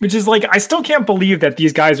 Which is like, I still can't believe that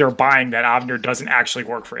these guys are buying that Avner doesn't actually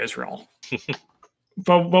work for Israel.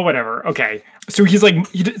 but whatever. Okay. So he's like,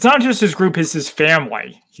 it's not just his group, it's his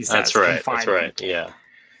family, he says. That's right. That's right. Yeah.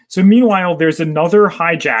 So meanwhile, there's another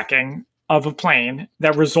hijacking of a plane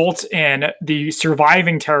that results in the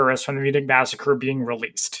surviving terrorists from the Munich massacre being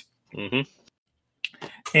released. Mm-hmm.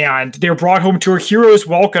 And they're brought home to a hero's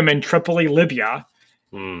welcome in Tripoli, Libya.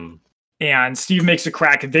 And Steve makes a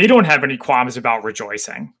crack. They don't have any qualms about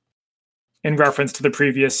rejoicing, in reference to the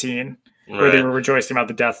previous scene where they were rejoicing about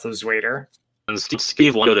the death of Zwader. And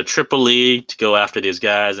Steve wants to go to Tripoli to go after these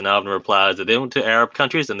guys, and Avner replies that they went to Arab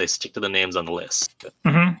countries and they stick to the names on the list.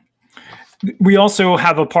 We also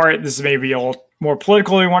have a part, this is maybe a little more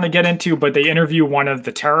political we want to get into, but they interview one of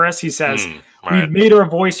the terrorists. He says, we've made our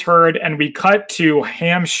voice heard, and we cut to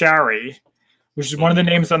Ham Shari, which is one of the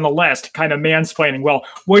names on the list, kind of mansplaining. Well,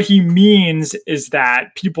 what he means is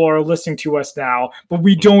that people are listening to us now, but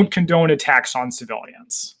we don't condone attacks on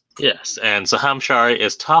civilians. Yes, and so Hamshari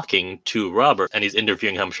is talking to Robert, and he's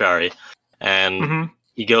interviewing Hamshari, and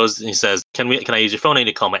he goes and he says, "Can I use your phone? I need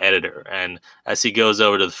to call my editor." And as he goes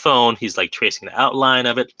over to the phone, he's like tracing the outline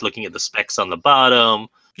of it, looking at the specs on the bottom.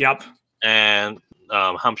 Yep. And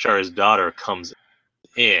Hamshari's daughter comes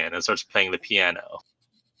in and starts playing the piano.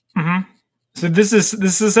 So this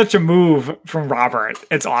is such a move from Robert.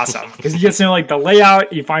 It's awesome because he gets to know like the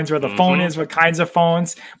layout. He finds where the phone is, what kinds of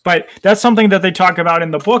phones. But that's something that they talk about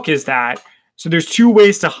in the book is that, so there's two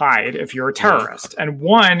ways to hide if you're a terrorist. And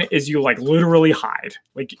one is you like literally hide.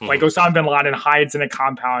 Like Osama bin Laden hides in a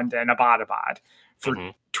compound in Abbottabad for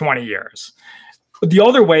 20 years. The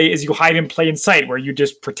other way is you hide in plain sight where you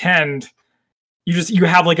just pretend you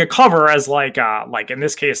have like a cover as like in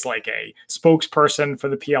this case, like a spokesperson for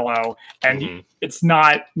the PLO. And it's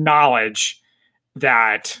not knowledge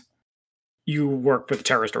that you work with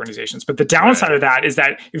terrorist organizations. But the downside of that is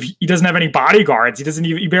that if he doesn't have any bodyguards,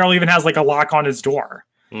 he barely even has like a lock on his door.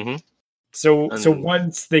 So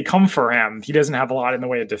once they come for him, he doesn't have a lot in the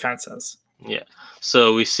way of defenses. Yeah.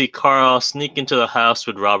 So we see Carl sneak into the house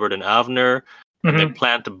with Robert and Avner, and they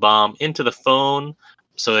plant a bomb into the phone.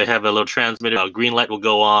 So they have a little transmitter. A green light will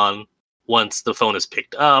go on once the phone is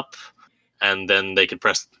picked up, and then they can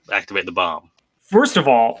activate the bomb. First of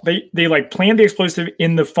all, they like plant the explosive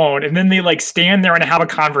in the phone, and then they like stand there and have a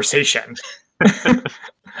conversation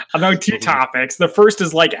about two topics. The first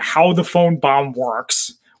is like how the phone bomb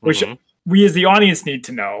works, which we as the audience need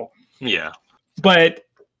to know. Yeah.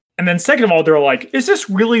 And then second of all, they're like, is this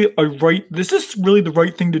really the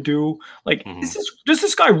right thing to do? Like, does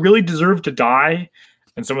this guy really deserve to die?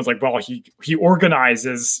 And someone's like, well, he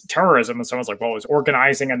organizes terrorism. And someone's like, well, is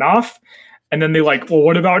organizing enough? And then they're like, well,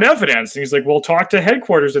 what about evidence? And he's like, well, talk to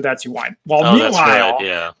headquarters if that's what you want. Well, meanwhile, that's right,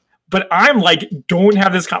 yeah. But I'm like, don't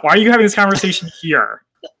have this. Why are you having this conversation here?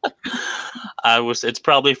 It's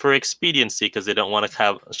probably for expediency because they don't want to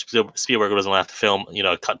have Spielberg doesn't want to have to film,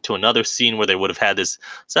 cut to another scene where they would have had this.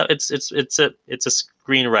 So it's a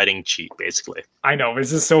screenwriting cheat, basically. I know,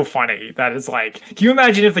 this is so funny. That is like, can you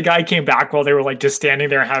imagine if the guy came back while they were like just standing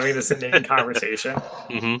there having this inane conversation?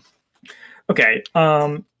 Okay.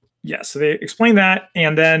 Yeah. So they explain that,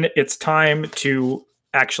 and then it's time to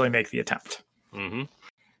actually make the attempt.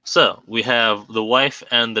 So we have the wife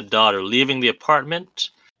and the daughter leaving the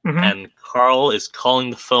apartment, and Carl is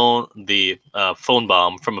calling the phone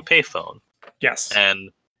bomb from a payphone. Yes.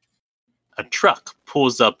 And a truck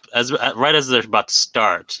pulls up right as they're about to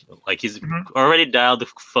start. Like he's already dialed the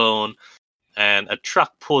phone, and a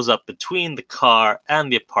truck pulls up between the car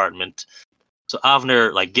and the apartment. So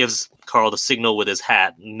Avner gives Carl the signal with his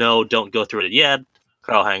hat. No, don't go through it yet.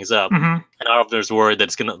 Carl hangs up, And Avner's worried that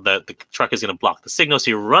the truck is gonna block the signal, so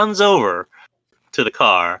he runs over to the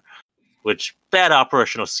car. Which bad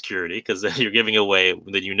operational security, because then you're giving away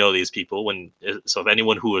that you know these people. So if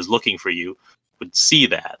anyone who is looking for you would see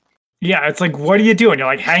that. Yeah, it's like, what are you doing? You're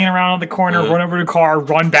like hanging around on the corner, run over to the car,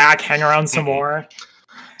 run back, hang around some more.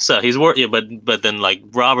 So he's worried, but then like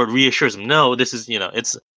Robert reassures him, no, this is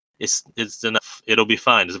it's enough. It'll be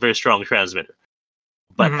fine. It's a very strong transmitter.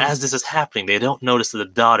 But as this is happening, they don't notice that the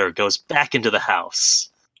daughter goes back into the house.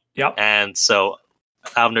 Yep. And so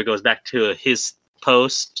Avner goes back to his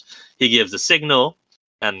post. He gives the signal,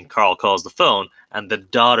 and Carl calls the phone, and the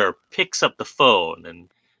daughter picks up the phone. And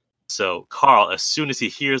so Carl, as soon as he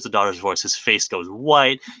hears the daughter's voice, his face goes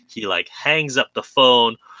white. He like hangs up the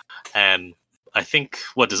phone, and I think,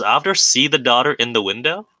 what does Avner see the daughter in the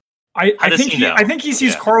window? I think he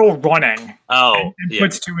sees Carl running. And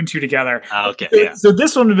puts two and two together. Okay. Yeah. So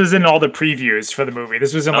this one was in all the previews for the movie.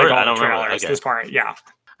 This was in all the trailers. Okay. This part, yeah.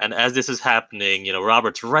 And as this is happening,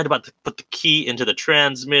 Robert's right about to put the key into the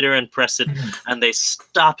transmitter and press it, and they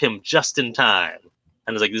stop him just in time.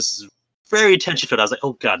 And it's like, this is very tension-filled. I was like,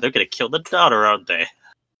 oh god, they're gonna kill the daughter, aren't they?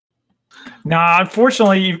 Nah,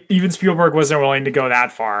 unfortunately, even Spielberg wasn't willing to go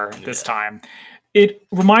that far this time. It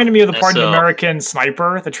reminded me of the part in American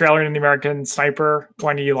Sniper, the trailer in the American Sniper,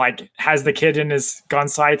 when he like has the kid in his gun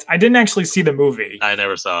sights. I didn't actually see the movie. I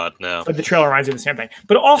never saw it, no. But the trailer reminds me of the same thing.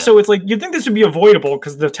 But also, it's like, you'd think this would be avoidable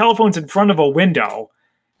because the telephone's in front of a window.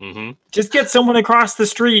 Just get someone across the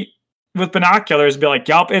street with binoculars and be like,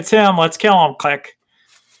 yup, it's him. Let's kill him. Click.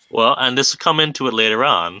 Well, and this will come into it later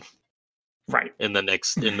on. Right. In the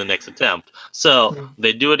next attempt. So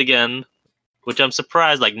they do it again. Which I'm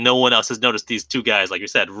surprised, like, no one else has noticed these two guys, like you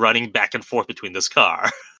said, running back and forth between this car.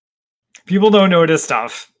 People don't notice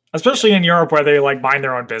stuff, especially in Europe where they, like, mind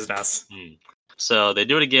their own business. So they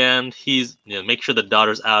do it again. He's, make sure the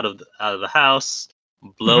daughter's out of the house,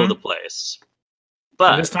 blow the place.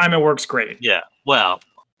 But and this time it works great. Yeah, well,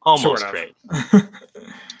 almost great.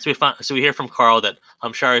 So we hear from Carl that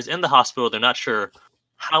Hamshar is in the hospital. They're not sure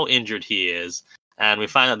how injured he is. And we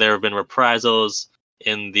find out there have been reprisals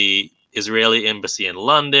in the Israeli embassy in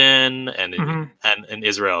London and in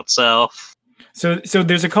Israel itself. So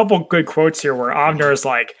there's a couple good quotes here where Avner is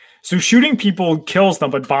like, so shooting people kills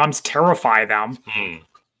them, but bombs terrify them.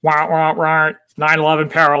 Wah, wah, wah. 9/11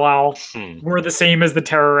 parallel. We're the same as the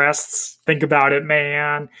terrorists. Think about it,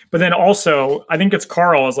 man. But then also, I think it's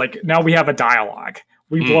Carl is like, now we have a dialogue.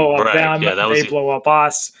 We blow up them, they blow up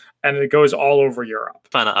us. And it goes all over Europe.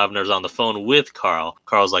 Find out Avner's on the phone with Carl.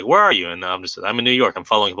 Carl's like, where are you? And I'm in New York. I'm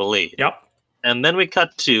following the lead. Yep. And then we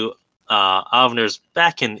cut to Avner's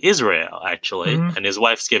back in Israel, actually, and his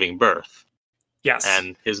wife's giving birth. Yes.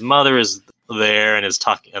 And his mother is there and is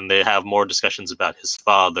talking, and they have more discussions about his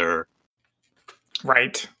father.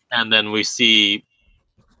 Right. And then we see,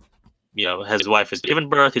 his wife has given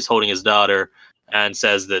birth. He's holding his daughter. And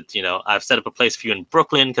says that, I've set up a place for you in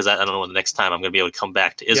Brooklyn because I don't know when the next time I'm going to be able to come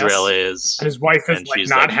back to Israel is. And his wife is like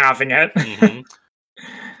not having it.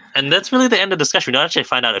 And that's really the end of the discussion. We don't actually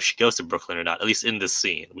find out if she goes to Brooklyn or not, at least in this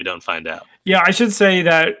scene. We don't find out. Yeah, I should say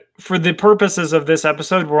that for the purposes of this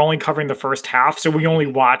episode, we're only covering the first half. So we only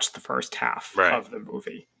watched the first half of the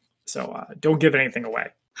movie. So don't give anything away.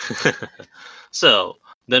 So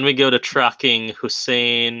then we go to tracking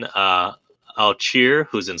Hussein Al-Chir,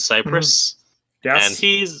 who's in Cyprus. Yes. And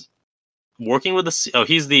he's working with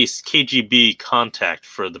he's the KGB contact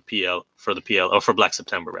for Black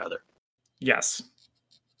September, rather. Yes.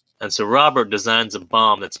 And so Robert designs a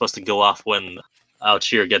bomb that's supposed to go off when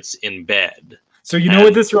Al-Chir gets in bed. So you know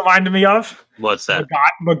what this reminded me of? What's that?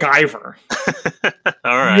 MacGyver.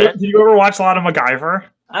 All right. Did you ever watch a lot of MacGyver?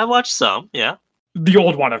 I watched some, yeah. The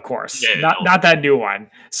old one, of course, not that new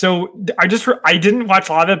one. So I didn't watch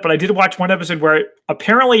a lot of it, but I did watch one episode where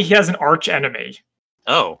apparently he has an arch enemy.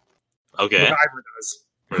 Oh, okay. MacGyver does.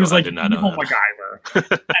 Who's like evil MacGyver.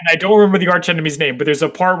 And I don't remember the arch enemy's name, but there's a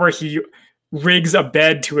part where he rigs a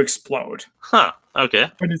bed to explode. Huh.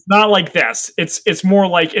 Okay. But it's not like this. It's more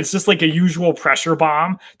like it's just like a usual pressure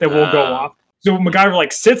bomb that will go off. So MacGyver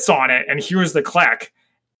like sits on it and hears the click.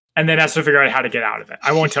 And then has to figure out how to get out of it.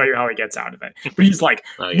 I won't tell you how he gets out of it. But he's like,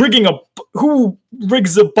 who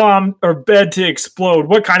rigs a bomb or bed to explode?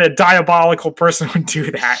 What kind of diabolical person would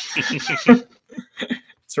do that?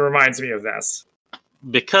 So it reminds me of this.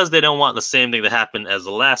 Because they don't want the same thing to happen as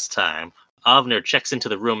the last time, Avner checks into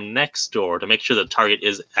the room next door to make sure the target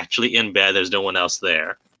is actually in bed. There's no one else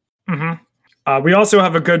there. We also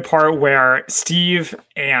have a good part where Steve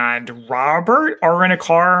and Robert are in a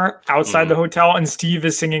car outside the hotel, and Steve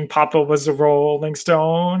is singing "Papa Was a Rolling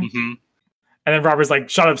Stone," and then Robert's like,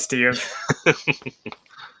 "Shut up, Steve."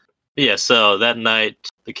 Yeah, so that night,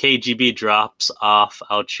 the KGB drops off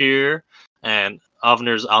Alchir, and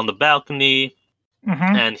Avner's on the balcony,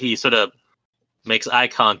 and he sort of makes eye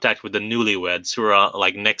contact with the newlyweds who are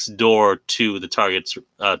like next door to the target's to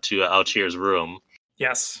Alchir's room.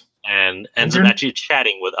 Yes, and ends up actually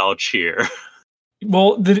chatting with Alchir.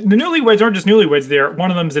 Well, the newlyweds aren't just newlyweds. They're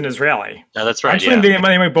one of them's an Israeli. Yeah, that's right. Actually, they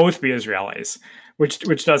might both be Israelis, which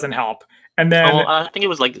doesn't help. And then I think it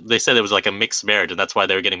was like they said it was like a mixed marriage, and that's why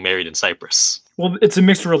they were getting married in Cyprus. Well, it's a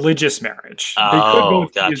mixed religious marriage. They could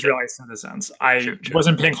both be Israeli citizens. I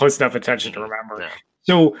wasn't paying close enough attention to remember. Yeah.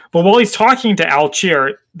 So, but while he's talking to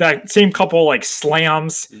Alchir, that same couple like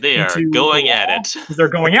slams. They are going at it. They're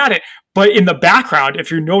going at it. But in the background,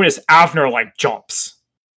 if you notice, Avner like jumps.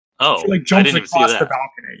 Oh, like jumps across the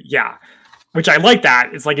balcony. Yeah, which I like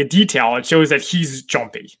that. It's like a detail. It shows that he's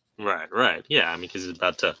jumpy. Right. Yeah, I mean, because he's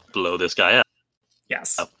about to blow this guy up.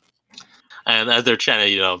 Yes. And as they're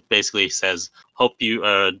chatting, basically says, "Hope you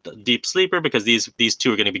are a deep sleeper because these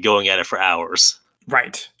two are going to be going at it for hours."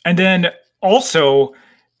 Right, and then also,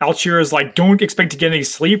 Alchir is like, "Don't expect to get any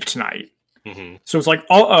sleep tonight." Mm-hmm. So it's like,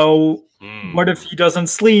 what if he doesn't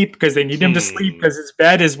sleep because they need him to sleep because his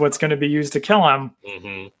bed is what's going to be used to kill him?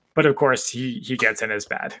 Mm-hmm. But of course, he gets in his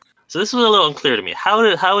bed. So this was a little unclear to me. How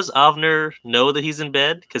does Avner know that he's in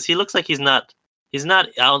bed? Because he looks like he's not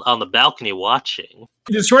out on the balcony watching.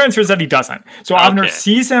 The short answer is that he doesn't. So Avner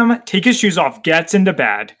sees him, take his shoes off, gets into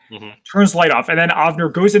bed, turns the light off, and then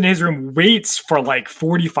Avner goes into his room, waits for like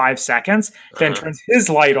 45 seconds, then turns his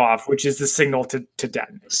light off, which is the signal to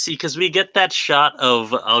detonate. See, because we get that shot of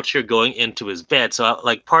Alchir going into his bed. So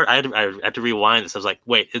I had to rewind this. I was like,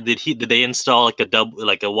 wait, did they install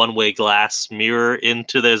like a one-way glass mirror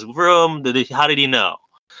into this room? How did he know?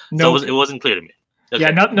 No, so it wasn't clear to me. Okay. Yeah,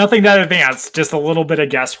 nothing that advanced, just a little bit of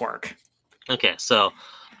guesswork. Okay, so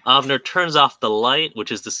Avner turns off the light,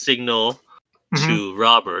 which is the signal to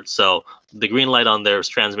Robert. So the green light on their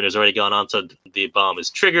transmitter has already gone on, so the bomb is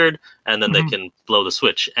triggered, and then they can blow the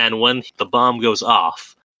switch. And when the bomb goes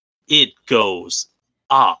off, it goes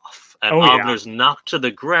off. And Avner's knocked to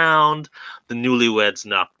the ground, the newlyweds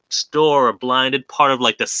knocked door are blinded, part of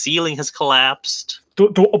like the ceiling has collapsed.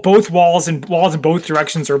 Both walls in both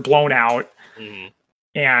directions are blown out.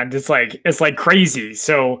 And it's like crazy.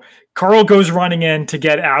 So Carl goes running in to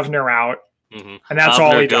get Avner out, and that's Avner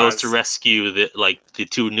all he goes does. to rescue the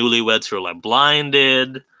two newlyweds who are like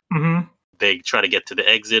blinded. They try to get to the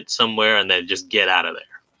exit somewhere, and they just get out of there.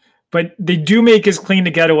 But they do make as clean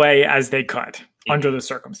a getaway as they could under the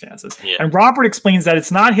circumstances. Yeah. And Robert explains that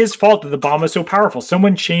it's not his fault that the bomb was so powerful.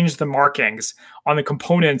 Someone changed the markings on the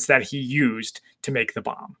components that he used to make the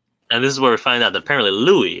bomb. And this is where we find out that apparently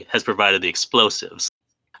Louis has provided the explosives.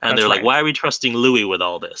 And they're like, why are we trusting Louis with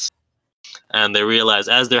all this? And they realize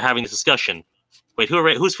as they're having this discussion, wait,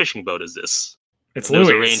 whose fishing boat is this? It's Louis.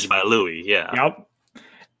 It was arranged by Louis, yeah. Yep.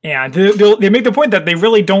 And they make the point that they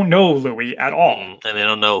really don't know Louis at all. And they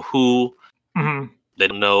don't know who. They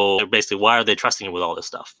don't know, basically, why are they trusting him with all this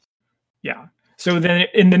stuff? Yeah. So then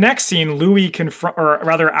in the next scene,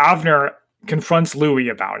 Avner confronts Louis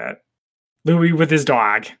about it. Louis with his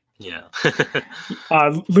dog. Yeah.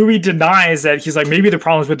 Louis denies that. He's like, maybe the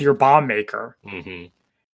problem's with your bomb maker.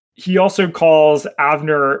 He also calls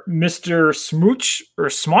Avner Mr. Smooch or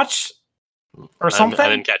Smutch or something. I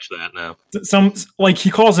didn't catch that, no. He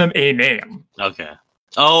calls him a name. Okay.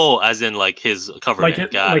 Oh, as in like his cover name.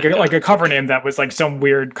 Like a cover name that was like some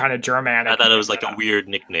weird kind of Germanic. I thought it was like a weird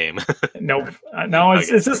nickname. Nope. No,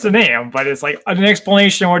 it's just a name, but it's like an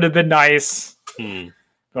explanation would have been nice.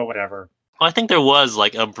 But whatever. Well, I think there was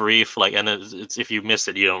like a brief, and it's if you missed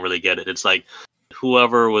it, you don't really get it. It's like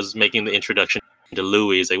whoever was making the introduction to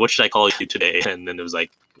Louis is like, what should I call you today? And then it was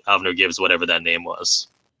like Avner gives whatever that name was.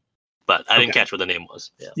 But I didn't catch what the name was.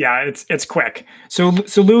 Yeah, it's quick. So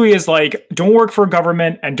Louis is like, don't work for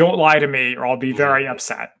government and don't lie to me or I'll be very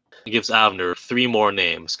upset. He gives Avner 3 more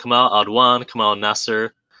names: Kamal Adwan, Kamal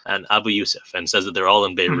Nasser, and Abu Yusuf, and says that they're all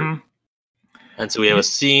in Beirut. And so we have a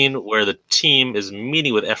scene where the team is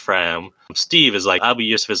meeting with Ephraim. Steve is like, Abu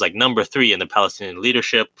Yusuf is like number 3 in the Palestinian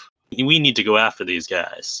leadership. We need to go after these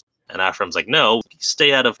guys. And Ephraim's like, no,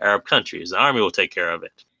 stay out of Arab countries. The army will take care of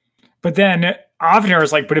it. But then Avner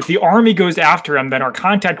is like, but if the army goes after him, then our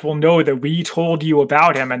contact will know that we told you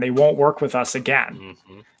about him and they won't work with us again.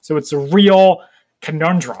 So it's a real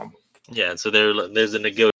conundrum. Yeah, so there's a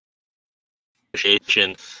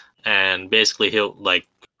negotiation, and basically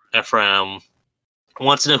Ephraim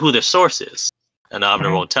wants to know who their source is, and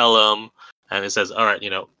Avner won't tell him. And it says, "All right,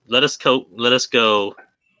 let us go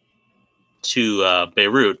to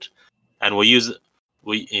Beirut, and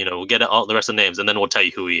we'll get all the rest of the names, and then we'll tell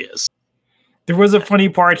you who he is." There was a funny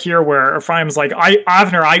part here where Ephraim's like,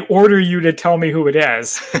 Avner, I order you to tell me who it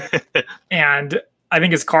is. And I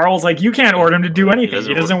think it's Carl's like, you can't order him to do anything.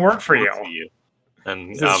 He doesn't work for you.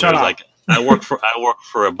 And says, Avner's like, I work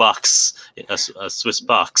for a box, a Swiss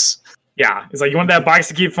box. Yeah. It's like, you want that box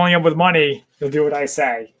to keep filling up with money, you'll do what I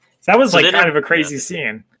say. So that was like kind of a crazy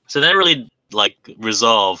scene. So they didn't really like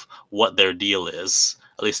resolve what their deal is,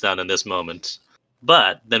 at least not in this moment.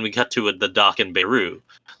 But then we cut to the dock in Beirut.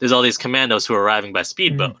 There's all these commandos who are arriving by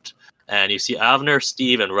speedboat. And you see Avner,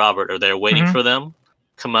 Steve, and Robert are there waiting for them.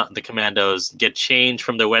 The commandos get changed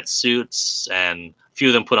from their wetsuits, and a few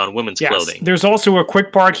of them put on women's clothing. There's also a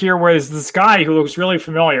quick part here where there's this guy who looks really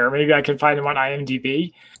familiar. Maybe I can find him on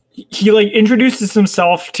IMDb. He like introduces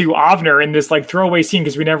himself to Avner in this like throwaway scene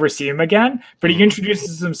because we never see him again. But he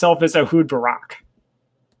introduces himself as Ehud Barak.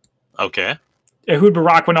 Okay. Ehud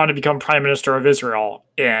Barak went on to become Prime Minister of Israel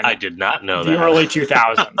in I did not know the early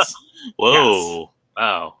 2000s. Whoa. Yes.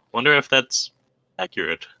 Wow. Wonder if that's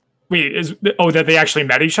accurate. Wait, that they actually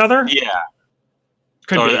met each other? Yeah.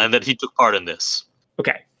 Could be. And that he took part in this.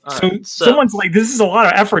 Okay. So someone's like, this is a lot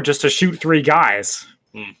of effort just to shoot 3 guys.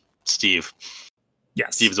 Steve.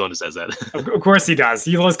 Yes. Steve's the one who says that. Of course he does.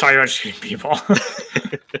 He loves talking about shooting people.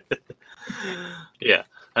 Yeah.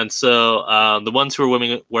 And so the ones who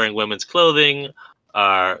are wearing women's clothing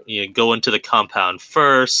are go into the compound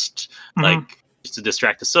first, like just to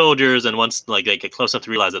distract the soldiers. And once like they get close enough to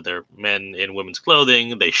realize that they're men in women's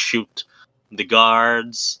clothing, they shoot the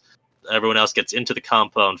guards. Everyone else gets into the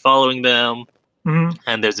compound following them.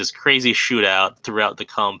 And there's this crazy shootout throughout the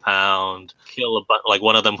compound. Kill like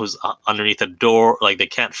one of them who's underneath a door. Like they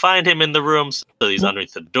can't find him in the room, so he's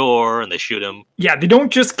underneath the door, and they shoot him. Yeah, they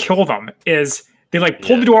don't just kill them. They like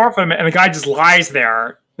pull the door off him, and the guy just lies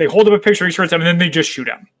there. They hold up a picture, he shoots him, and then they just shoot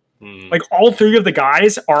him. Like all 3 of the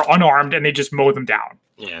guys are unarmed, and they just mow them down.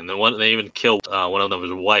 Yeah, and then they even killed one of them,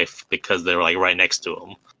 his wife, because they were like right next to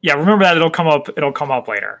him. Yeah, remember that. It'll come up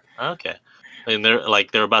later. Okay. And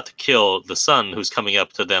they're about to kill the son who's coming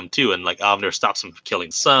up to them too, and like Avner stops him from killing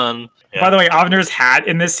the son. Yeah. By the way, Avner's hat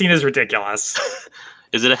in this scene is ridiculous.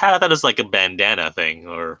 Is it a hat? I thought it was like a bandana thing,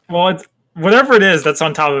 or it's whatever it is that's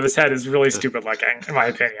on top of his head is really stupid looking, in my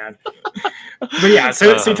opinion. But yeah,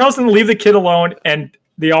 so he tells them to leave the kid alone, and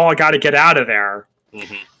they all got to get out of there.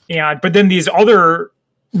 But then these other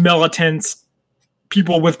militants,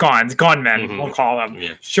 people with guns, gunmen, we'll call them,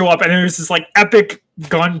 show up, and there's this like epic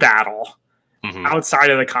gun battle.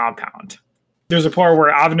 Outside of the compound. There's a part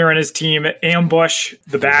where Avner and his team ambush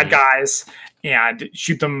the bad guys and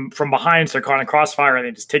shoot them from behind, so they're caught in crossfire, and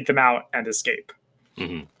they just take them out and escape.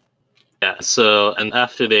 Yeah, so, and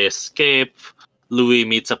after they escape, Louis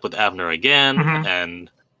meets up with Avner again,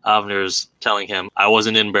 and Avner's telling him, I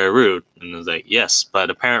wasn't in Beirut. And he's like, yes,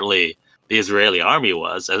 but apparently the Israeli army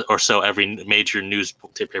was, or so every major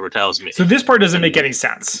newspaper tells me. So this part doesn't make any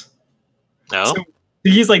sense. No? So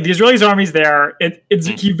he's like, the Israeli army's there.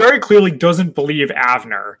 He very clearly doesn't believe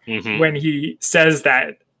Avner when he says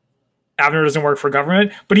that Avner doesn't work for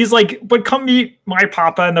government. But he's like, but come meet my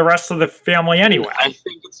papa and the rest of the family anyway. I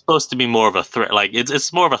think it's supposed to be more of a threat. Like,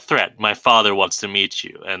 it's more of a threat. My father wants to meet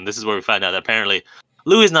you. And this is where we find out that apparently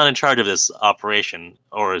Louis is not in charge of this operation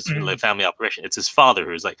or his family operation. It's his father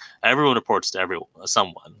who's like, everyone reports to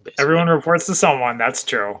someone. Basically. Everyone reports to someone. That's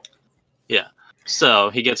true. Yeah. So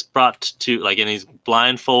he gets brought to and he's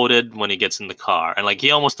blindfolded when he gets in the car, and like he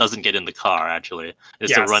almost doesn't get in the car. Actually, is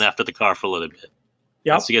to run after the car for a little bit.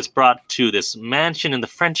 Yeah. So he gets brought to this mansion in the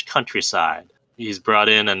French countryside. He's brought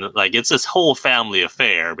in, and like it's this whole family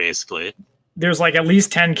affair basically. There's like at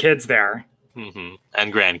least 10 kids there, and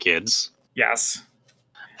grandkids. Yes.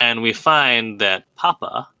 And we find that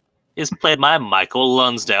Papa is played by Michael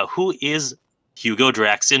Lonsdale, who is Hugo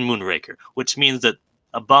Drax in Moonraker, which means that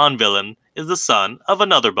a Bond villain is the son of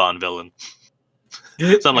another Bond villain.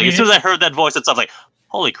 So I'm like, as soon as I heard that voice, it's like,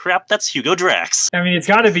 holy crap, that's Hugo Drax. I mean, it's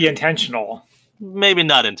got to be intentional. Maybe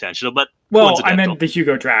not intentional, but I meant the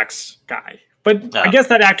Hugo Drax guy. But I guess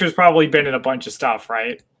that actor's probably been in a bunch of stuff,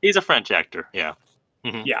 right? He's a French actor, yeah.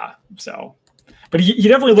 Yeah, so. But he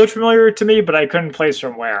definitely looked familiar to me, but I couldn't place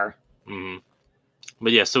from where.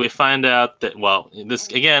 But yeah, so we find out that,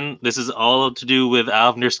 this is all to do with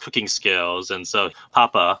Avner's cooking skills. And so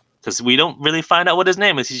Papa, because we don't really find out what his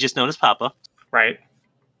name is, he's just known as Papa. Right.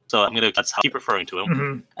 So that's how I keep referring to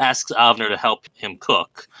him. Asks Avner to help him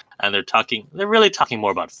cook. And they're really talking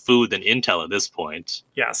more about food than intel at this point.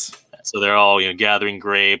 Yes. So they're all, gathering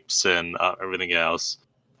grapes and everything else.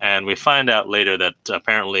 And we find out later that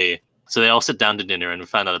apparently, so they all sit down to dinner, and we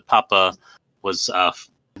find out that Papa was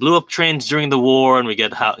blew up trains during the war, and we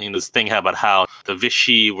get how this thing about how the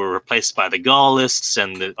Vichy were replaced by the Gaullists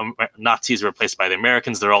and the Nazis were replaced by the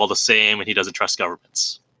Americans. They're all the same, and he doesn't trust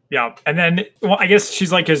governments. Yeah, and then I guess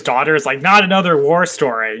she's like his daughter is like, not another war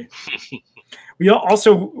story. We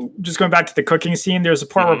also, just going back to the cooking scene, there's a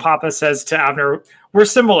part where Papa says to Avner, "We're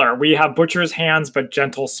similar. We have butcher's hands, but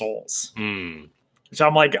gentle souls." So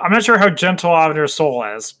I'm like, I'm not sure how gentle Avner's soul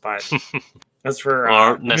is, but that's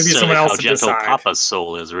for maybe someone else to decide. How gentle Papa's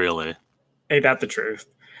soul is, really. Ain't that the truth?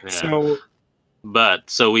 Yeah.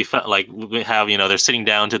 So we felt like we have, they're sitting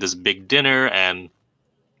down to this big dinner, and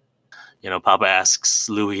Papa asks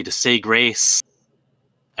Louis to say grace,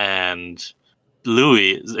 and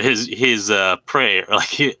Louis, his prayer,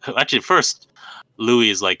 first Louis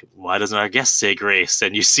is like, "Why doesn't our guest say grace?"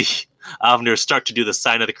 And you see Avner start to do the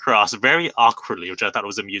sign of the cross very awkwardly, which I thought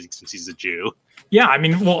was amusing since he's a Jew. Yeah, I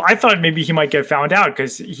mean, well, I thought maybe he might get found out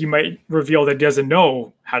because he might reveal that he doesn't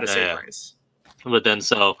know how to say grace. But then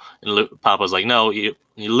Papa's like, "No,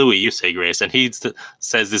 Louis, you say grace." And he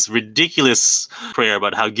says this ridiculous prayer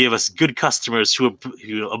about how give us good customers who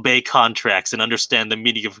obey contracts and understand the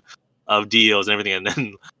meaning of deals and everything. And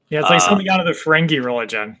then it's like something out of the Ferengi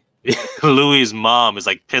religion. Louis' mom is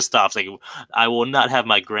like pissed off, like, "I will not have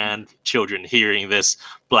my grandchildren hearing this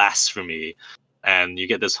blasphemy." And you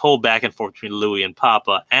get this whole back and forth between Louis and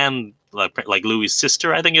Papa and like Louis'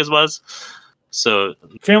 sister, I think it was. So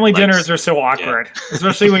family dinners are so awkward,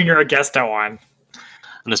 especially when you're a guest at one.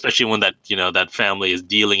 And especially when that family is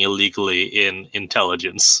dealing illegally in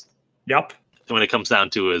intelligence. Yep. When it comes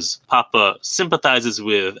down to is Papa sympathizes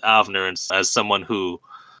with Avner as someone who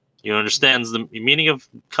understands the meaning of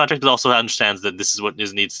contract, but also understands that this is what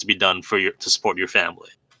needs to be done to support your family.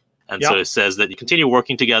 And so it says that you continue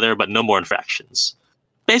working together, but no more infractions.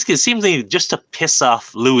 Basically, it seems like just to piss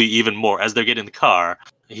off Louis even more as they're getting in the car.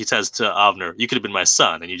 He says to Avner, "You could have been my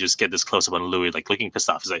son," and you just get this close up on Louis, like looking pissed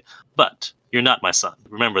off. He's like, "But you're not my son.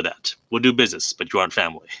 Remember that. We'll do business, but you aren't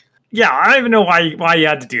family." Yeah, I don't even know why you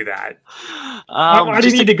had to do that. Why do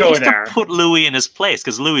you need to go there? To put Louis in his place,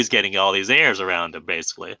 because Louis is getting all these heirs around him,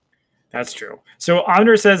 basically. That's true. So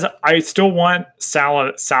Avner says, "I still want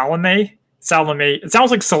Salome. It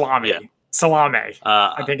sounds like salami. Yeah. Salame.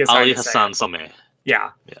 I think it's Ali Hassan Salame.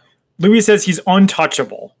 Yeah. Louis says he's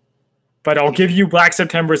untouchable, but I'll give you Black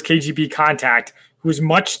September's KGB contact, who's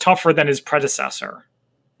much tougher than his predecessor."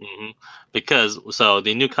 Mm-hmm. Because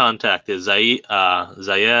the new contact is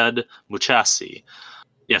Zayed Muchasi.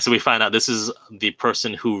 Yeah, so we find out this is the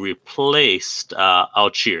person who replaced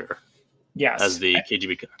Alchir. Yes. As the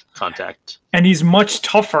KGB contact. And he's much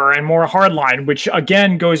tougher and more hardline, which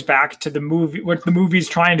again goes back to the movie, what the movie's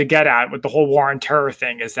trying to get at with the whole war on terror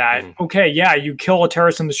thing is that, okay, yeah, you kill a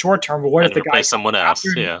terrorist in the short term, but what if the guy someone else?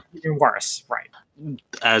 Yeah. Even worse, right.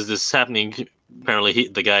 As this is happening, apparently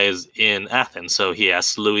the guy is in Athens, so he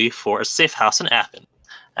asks Louis for a safe house in Athens.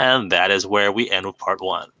 And that is where we end with part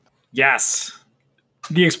 1. Yes.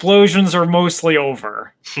 The explosions are mostly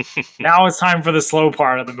over. Now it's time for the slow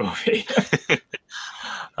part of the movie.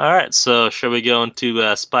 All right, so shall we go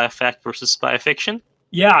into spy fact versus spy fiction?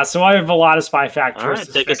 Yeah, so I have a lot of spy fact versus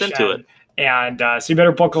fiction. All right, take us into it. And so you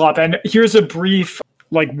better buckle up. And here's a brief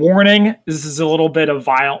warning. This is a little bit of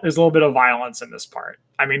there's a little bit of violence in this part.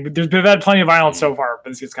 I mean, we've had plenty of violence so far, but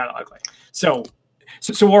this gets kind of ugly. So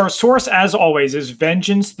our source, as always, is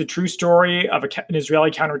Vengeance, the True Story of an Israeli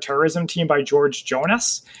Counterterrorism Team by George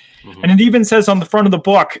Jonas. Mm-hmm. And it even says on the front of the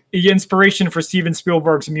book, the inspiration for Steven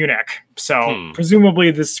Spielberg's Munich. So presumably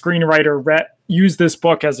the screenwriter used this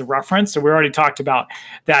book as a reference. So we already talked about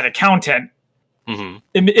that accountant. Mm-hmm.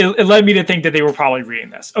 It led me to think that they were probably reading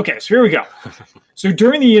this. Okay, so here we go. So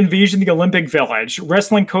during the invasion of the Olympic Village,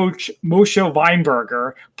 wrestling coach Moshe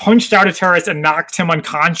Weinberger punched out a terrorist and knocked him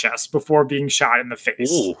unconscious before being shot in the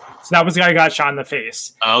face. Ooh. So that was the guy who got shot in the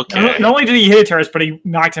face. Okay. Not only did he hit a terrorist, but he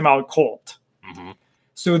knocked him out cold. Mm-hmm.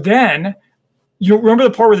 So then, you remember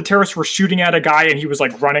the part where the terrorists were shooting at a guy and he was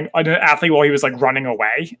running, an athlete, while he was running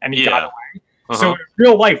away, and he got away? So in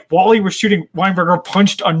real life, while he was shooting, Weinberger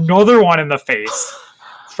punched another one in the face,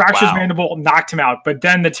 fractured his mandible, knocked him out. But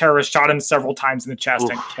then the terrorist shot him several times in the chest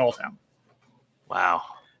and killed him. Wow.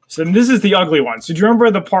 So this is the ugly one. So do you remember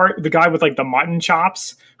the guy with the mutton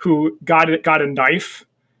chops who got a knife?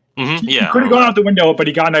 Mm-hmm. Yeah. He could have gone out the window, but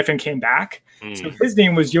he got a knife and came back. So his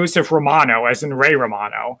name was Joseph Romano, as in Ray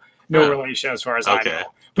Romano. No relation as far as I know.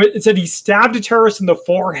 But it said he stabbed a terrorist in the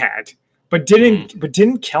forehead, but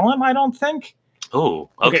didn't kill him, I don't think. Oh,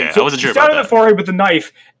 okay. So I wasn't sure about that. He stabbed him in the forehead with a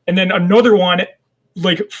knife, and then another one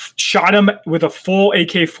shot him with a full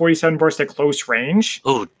AK-47 burst at close range.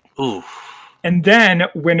 Oh. And then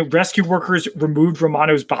when rescue workers removed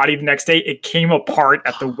Romano's body the next day, it came apart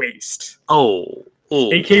at the waist. Oh.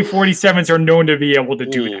 AK-47s are known to be able to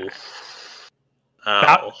do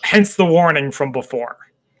that. Hence the warning from before.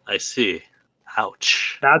 I see.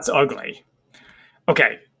 Ouch. That's ugly.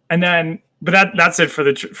 Okay, and then, but that's it for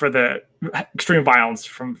the extreme violence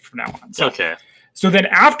from now on. So, okay. So then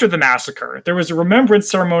after the massacre, there was a remembrance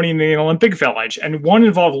ceremony in the Olympic Village, and one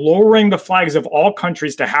involved lowering the flags of all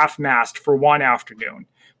countries to half-mast for one afternoon.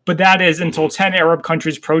 But that is until 10 Arab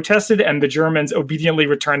countries protested and the Germans obediently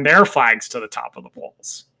returned their flags to the top of the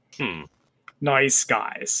poles. Nice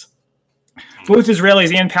guys. Both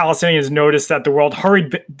Israelis and Palestinians noticed that the world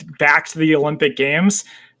hurried back to the Olympic Games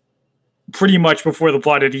pretty much before the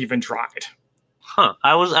blood had even dried. Huh.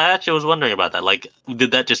 I actually was wondering about that. Like,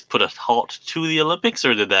 did that just put a halt to the Olympics,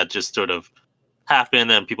 or did that just sort of happen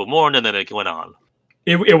and people mourned and then it went on?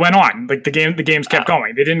 It went on. Like the games kept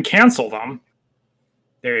going. They didn't cancel them.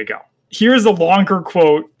 There you go. Here's a longer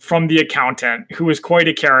quote from the accountant, who is quite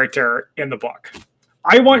a character in the book.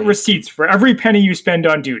 I want receipts for every penny you spend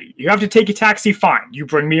on duty. You have to take a taxi, fine. You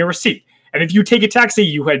bring me a receipt. And if you take a taxi,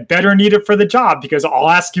 you had better need it for the job, because I'll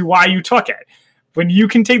ask you why you took it. When you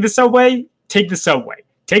can take the subway, take the subway.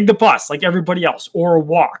 Take the bus like everybody else, or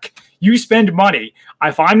walk. You spend money.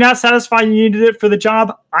 If I'm not satisfied you needed it for the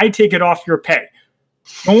job, I take it off your pay.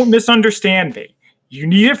 Don't misunderstand me. You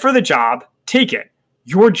need it for the job, take it.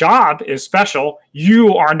 Your job is special.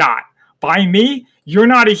 You are not. By me, you're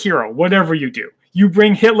not a hero, whatever you do. You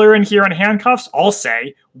bring Hitler in here in handcuffs, I'll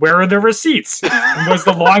say, where are the receipts? And was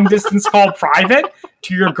the long distance call private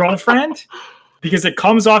to your girlfriend? Because it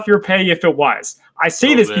comes off your pay if it was. I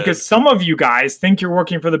say this because some of you guys think you're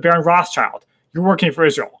working for the Baron Rothschild. You're working for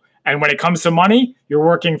Israel. And when it comes to money, you're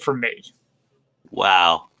working for me.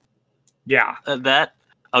 Wow. Yeah.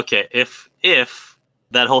 Okay, if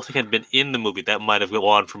that whole thing had been in the movie, that might have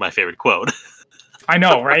gone for my favorite quote. I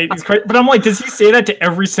know, right? He's crazy. But I'm like, does he say that to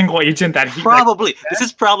every single agent that he... Probably. This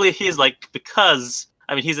is probably his, because...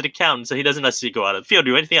 I mean, he's an accountant, so he doesn't necessarily go out of the field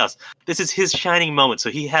or do anything else. This is his shining moment,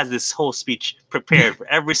 so he has this whole speech prepared for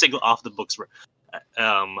every single off-the-books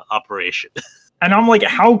operation. And I'm like,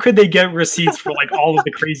 how could they get receipts for, all of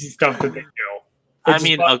the crazy stuff that they do?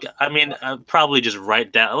 Probably just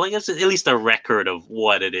write down, it's at least a record of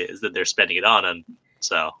what it is that they're spending it on, and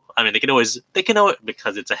so... I mean, they can always,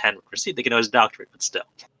 because it's a handwritten receipt, they can always doctor it, but still.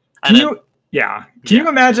 Can you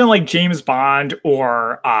imagine, James Bond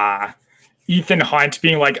or Ethan Hunt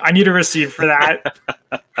being like, I need a receipt for that?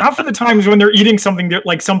 Half of the times when they're eating something,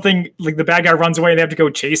 the bad guy runs away and they have to go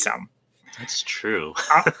chase him. That's true.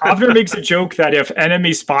 Avner makes a joke that if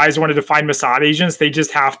enemy spies wanted to find Mossad agents, they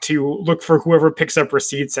just have to look for whoever picks up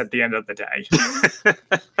receipts at the end of the day.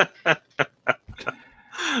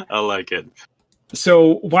 I like it.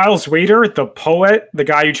 So Wiles Wader, the poet, the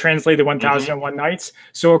guy who translated 1001 Nights.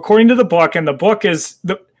 So according to the book, and the book is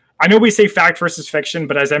I know we say fact versus fiction,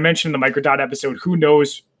 but as I mentioned in the Microdot episode, who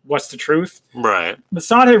knows what's the truth? Right.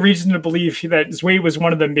 Mossad had reason to believe that Zweig was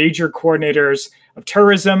one of the major coordinators of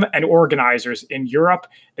terrorism and organizers in Europe.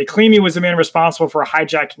 They claim he was the man responsible for a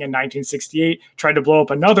hijacking in 1968, tried to blow up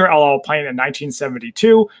another El Al plane in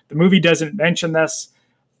 1972. The movie doesn't mention this.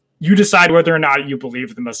 You decide whether or not you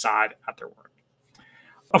believe the Mossad at their word.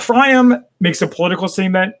 Ephraim makes a political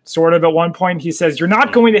statement, sort of, at one point. He says, you're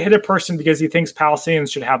not going to hit a person because he thinks Palestinians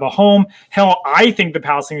should have a home. Hell, I think the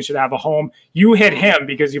Palestinians should have a home. You hit him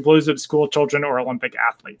because he blows up school children or Olympic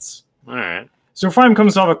athletes. All right. So Ephraim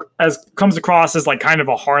comes across as kind of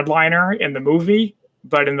a hardliner in the movie,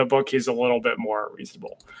 but in the book, he's a little bit more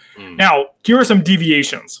reasonable. Now, here are some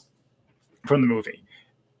deviations from the movie.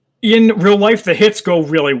 In real life, the hits go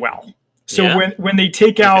really well. So when they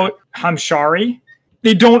take out Hamshari,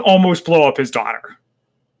 they don't almost blow up his daughter.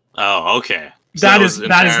 Oh, okay. So that is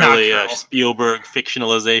not true. Spielberg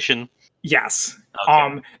fictionalization. Yes.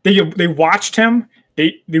 Okay. They watched him.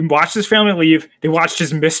 They watched his family leave. They watched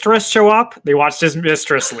his mistress show up. They watched his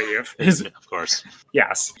mistress leave. Of course.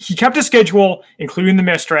 Yes. He kept a schedule, including the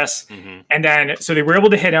mistress. And then, so they were able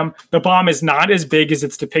to hit him. The bomb is not as big as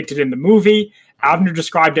it's depicted in the movie. Avner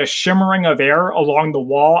described as shimmering of air along the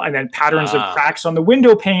wall and then patterns of cracks on the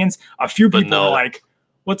window panes. A few people were like,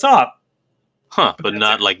 what's up? Huh, but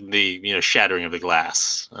not like the shattering of the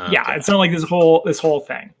glass. Yeah, it's not like this whole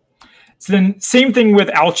thing. So then same thing with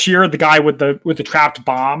Alchir, the guy with the trapped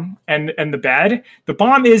bomb and the bed. The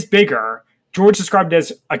bomb is bigger. George described it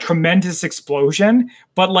as a tremendous explosion,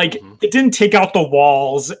 but it didn't take out the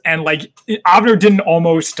walls, and Avner didn't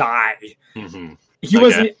almost die. He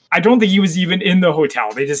wasn't. I don't think he was even in the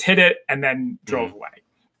hotel. They just hit it and then drove away.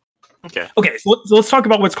 Okay. So let's talk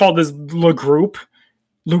about what's called this Le Groupe.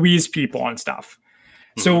 Louis people and stuff.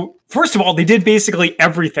 Mhm. So first of all, they did basically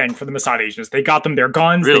everything for the Mossad agents. They got them their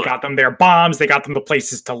guns, Really? they got them their bombs, they got them the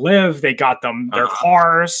places to live, they got them their Uh-huh.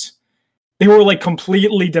 cars. They were like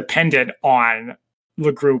completely dependent on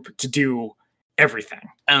the group to do everything.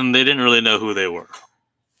 And they didn't really know who they were.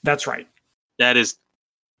 That's right. That is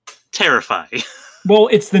terrifying. Well,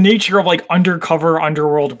 it's the nature of like undercover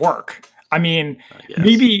underworld work. I mean, I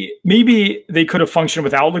guess. maybe they could have functioned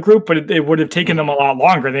without the group, but it would have taken them a lot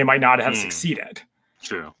longer. They might not have succeeded.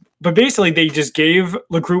 True. But basically, they just gave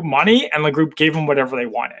the group money, and the group gave them whatever they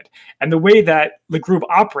wanted. And the way that the group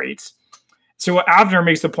operates, so Avner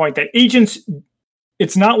makes the point that agents,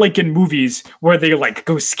 it's not like in movies where they like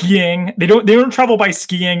go skiing. They don't travel by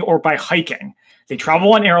skiing or by hiking. They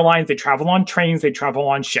travel on airlines, they travel on trains, they travel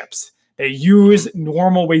on ships. They use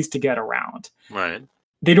normal ways to get around. Right.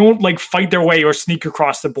 They don't like fight their way or sneak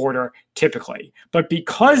across the border typically. But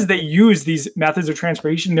because they use these methods of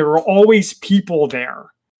transportation, there are always people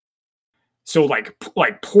there. So like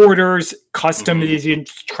porters, customs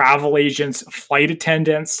agents, travel agents, flight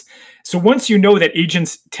attendants. So once you know that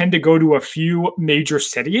agents tend to go to a few major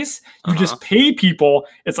cities, you just pay people.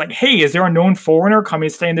 It's like, hey, is there a known foreigner coming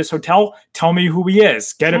to stay in this hotel? Tell me who he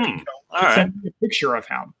is. Get send me a picture of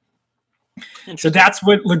him. So that's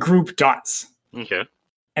what the group does. Okay.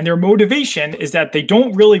 And their motivation is that they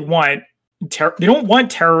don't really want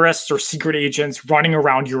terrorists or secret agents running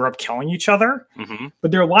around Europe killing each other.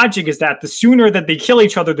 But their logic is that the sooner that they kill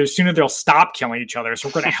each other, the sooner they'll stop killing each other. So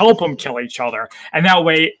we're going to help them kill each other. And that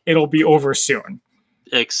way it'll be over soon.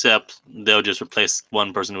 Except they'll just replace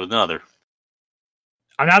one person with another.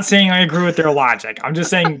 I'm not saying I agree with their logic. I'm just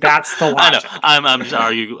saying that's the logic. I know. I'm just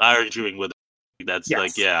arguing with it. That's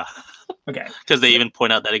like, yeah. Okay. Because they even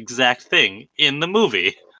point out that exact thing in the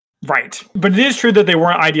movie. Right. But it is true that they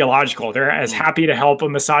weren't ideological. They're as happy to help a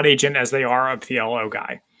Mossad agent as they are a PLO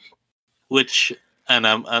guy. Which, and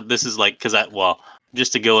this is like,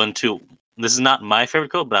 just to go into, this is not my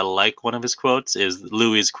favorite quote, but I like one of his quotes, is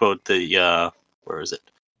Louis' quote, where is it?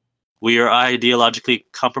 We are ideologically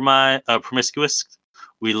promiscuous.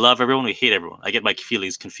 We love everyone, we hate everyone. I get my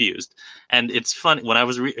feelings confused. And it's funny, when I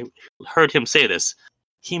heard him say this,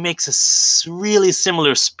 he makes a really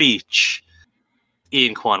similar speech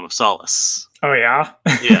in Quantum of Solace. Oh, yeah?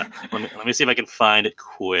 Yeah. Let me see if I can find it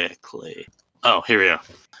quickly. Oh, here we go.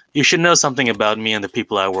 You should know something about me and the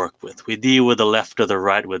people I work with. We deal with the left or the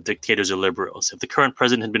right, with dictators or liberals. If the current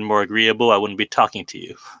president had been more agreeable, I wouldn't be talking to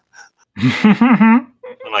you.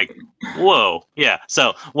 I'm like, whoa, yeah.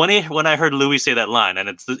 So when I heard Louis say that line,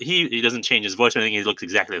 and he doesn't change his voice or anything, he looks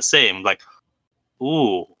exactly the same. I'm like,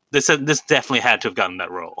 ooh, this definitely had to have gotten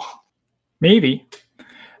that role. Maybe.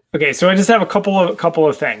 Okay, so I just have a couple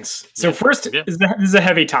of things. So first, this is a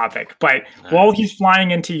heavy topic, but while he's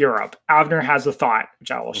flying into Europe, Avner has a thought,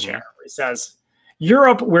 which I will share. He says,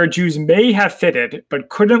 Europe, where Jews may have fitted, but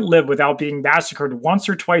couldn't live without being massacred once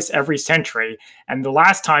or twice every century, and the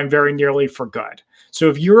last time very nearly for good. So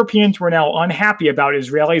if Europeans were now unhappy about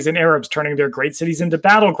Israelis and Arabs turning their great cities into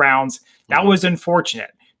battlegrounds, that was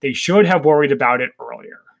unfortunate. They should have worried about it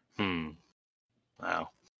earlier. Wow.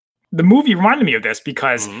 The movie reminded me of this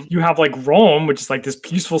because you have like Rome, which is like this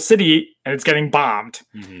peaceful city, and it's getting bombed.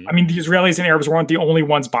 I mean, the Israelis and Arabs weren't the only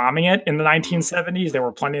ones bombing it in the 1970s. There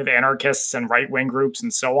were plenty of anarchists and right-wing groups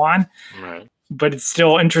and so on. Right. But it's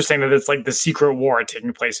still interesting that it's like the secret war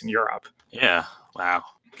taking place in Europe. Yeah. Wow.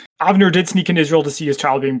 Avner did sneak into Israel to see his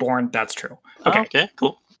child being born. That's true. Okay. Oh, okay,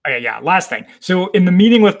 cool. Okay, yeah. Last thing. So in the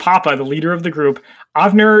meeting with Papa, the leader of the group,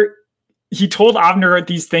 he told Avner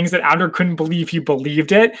these things that Avner couldn't believe he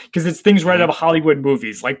believed it, because it's things right out of Hollywood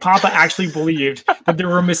movies. Like Papa actually believed that there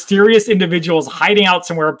were mysterious individuals hiding out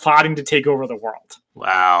somewhere plotting to take over the world.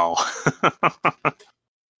 Wow.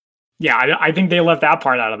 Yeah, I think they left that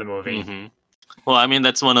part out of the movie. Well, I mean,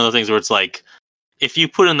 that's one of the things where it's like, if you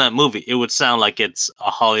put in that movie, it would sound like it's a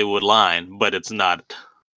Hollywood line, but it's not.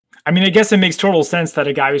 I mean, I guess it makes total sense that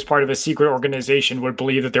a guy who's part of a secret organization would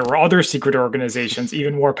believe that there were other secret organizations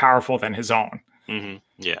even more powerful than his own.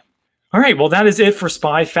 Yeah. All right. Well, that is it for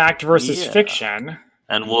spy fact versus fiction.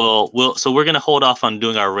 And so we're going to hold off on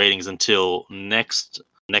doing our ratings until next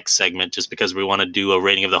segment, just because we want to do a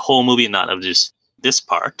rating of the whole movie, not of just this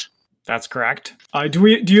part. That's correct. Do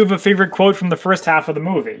you have a favorite quote from the first half of the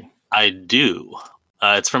movie? I do.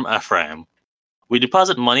 It's from Ephraim. We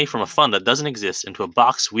deposit money from a fund that doesn't exist into a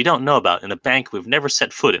box we don't know about in a bank we've never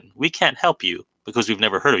set foot in. We can't help you because we've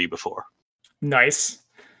never heard of you before. Nice.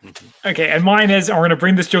 Okay, and mine is, and we're going to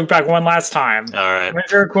bring this joke back one last time. All right. My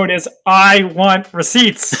favorite quote is, I want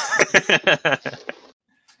receipts.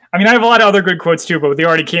 I mean, I have a lot of other good quotes too, but they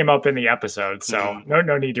already came up in the episode, so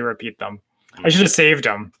no need to repeat them. I should have saved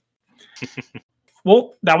them.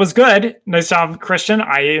 Well, that was good. Nice job, Christian.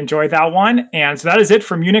 I enjoyed that one. And so that is it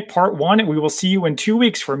for Munich Part 1. We will see you in 2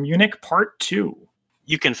 weeks for Munich Part 2.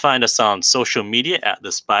 You can find us on social media at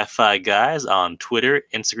the Spy-Fi Guys on Twitter,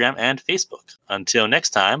 Instagram, and Facebook. Until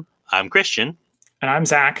next time, I'm Christian. And I'm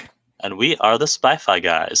Zach. And we are the Spy-Fi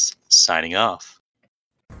Guys, signing off.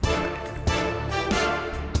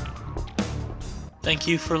 Thank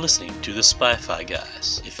you for listening to the Spy-Fi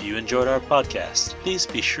Guys. If you enjoyed our podcast, please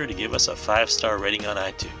be sure to give us a 5-star rating on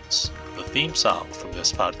iTunes. The theme song from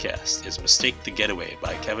this podcast is Mistake the Getaway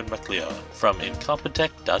by Kevin MacLeod from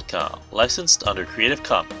Incompetech.com, licensed under Creative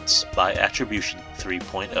Commons by Attribution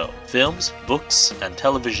 3.0. Films, books, and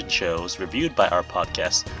television shows reviewed by our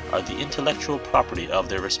podcast are the intellectual property of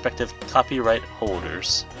their respective copyright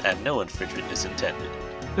holders, and no infringement is intended.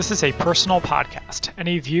 This is a personal podcast.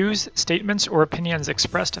 Any views, statements, or opinions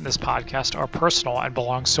expressed in this podcast are personal and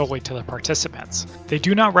belong solely to the participants. They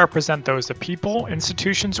do not represent those of people,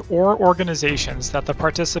 institutions, or organizations that the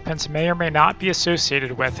participants may or may not be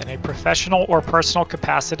associated with in a professional or personal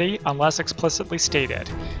capacity unless explicitly stated.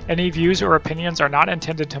 Any views or opinions are not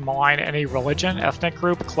intended to malign any religion, ethnic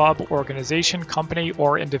group, club, organization, company,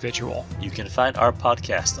 or individual. You can find our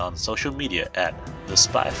podcast on social media at The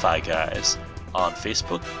Spy-Fi Guys on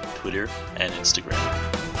Facebook, Twitter, and Instagram.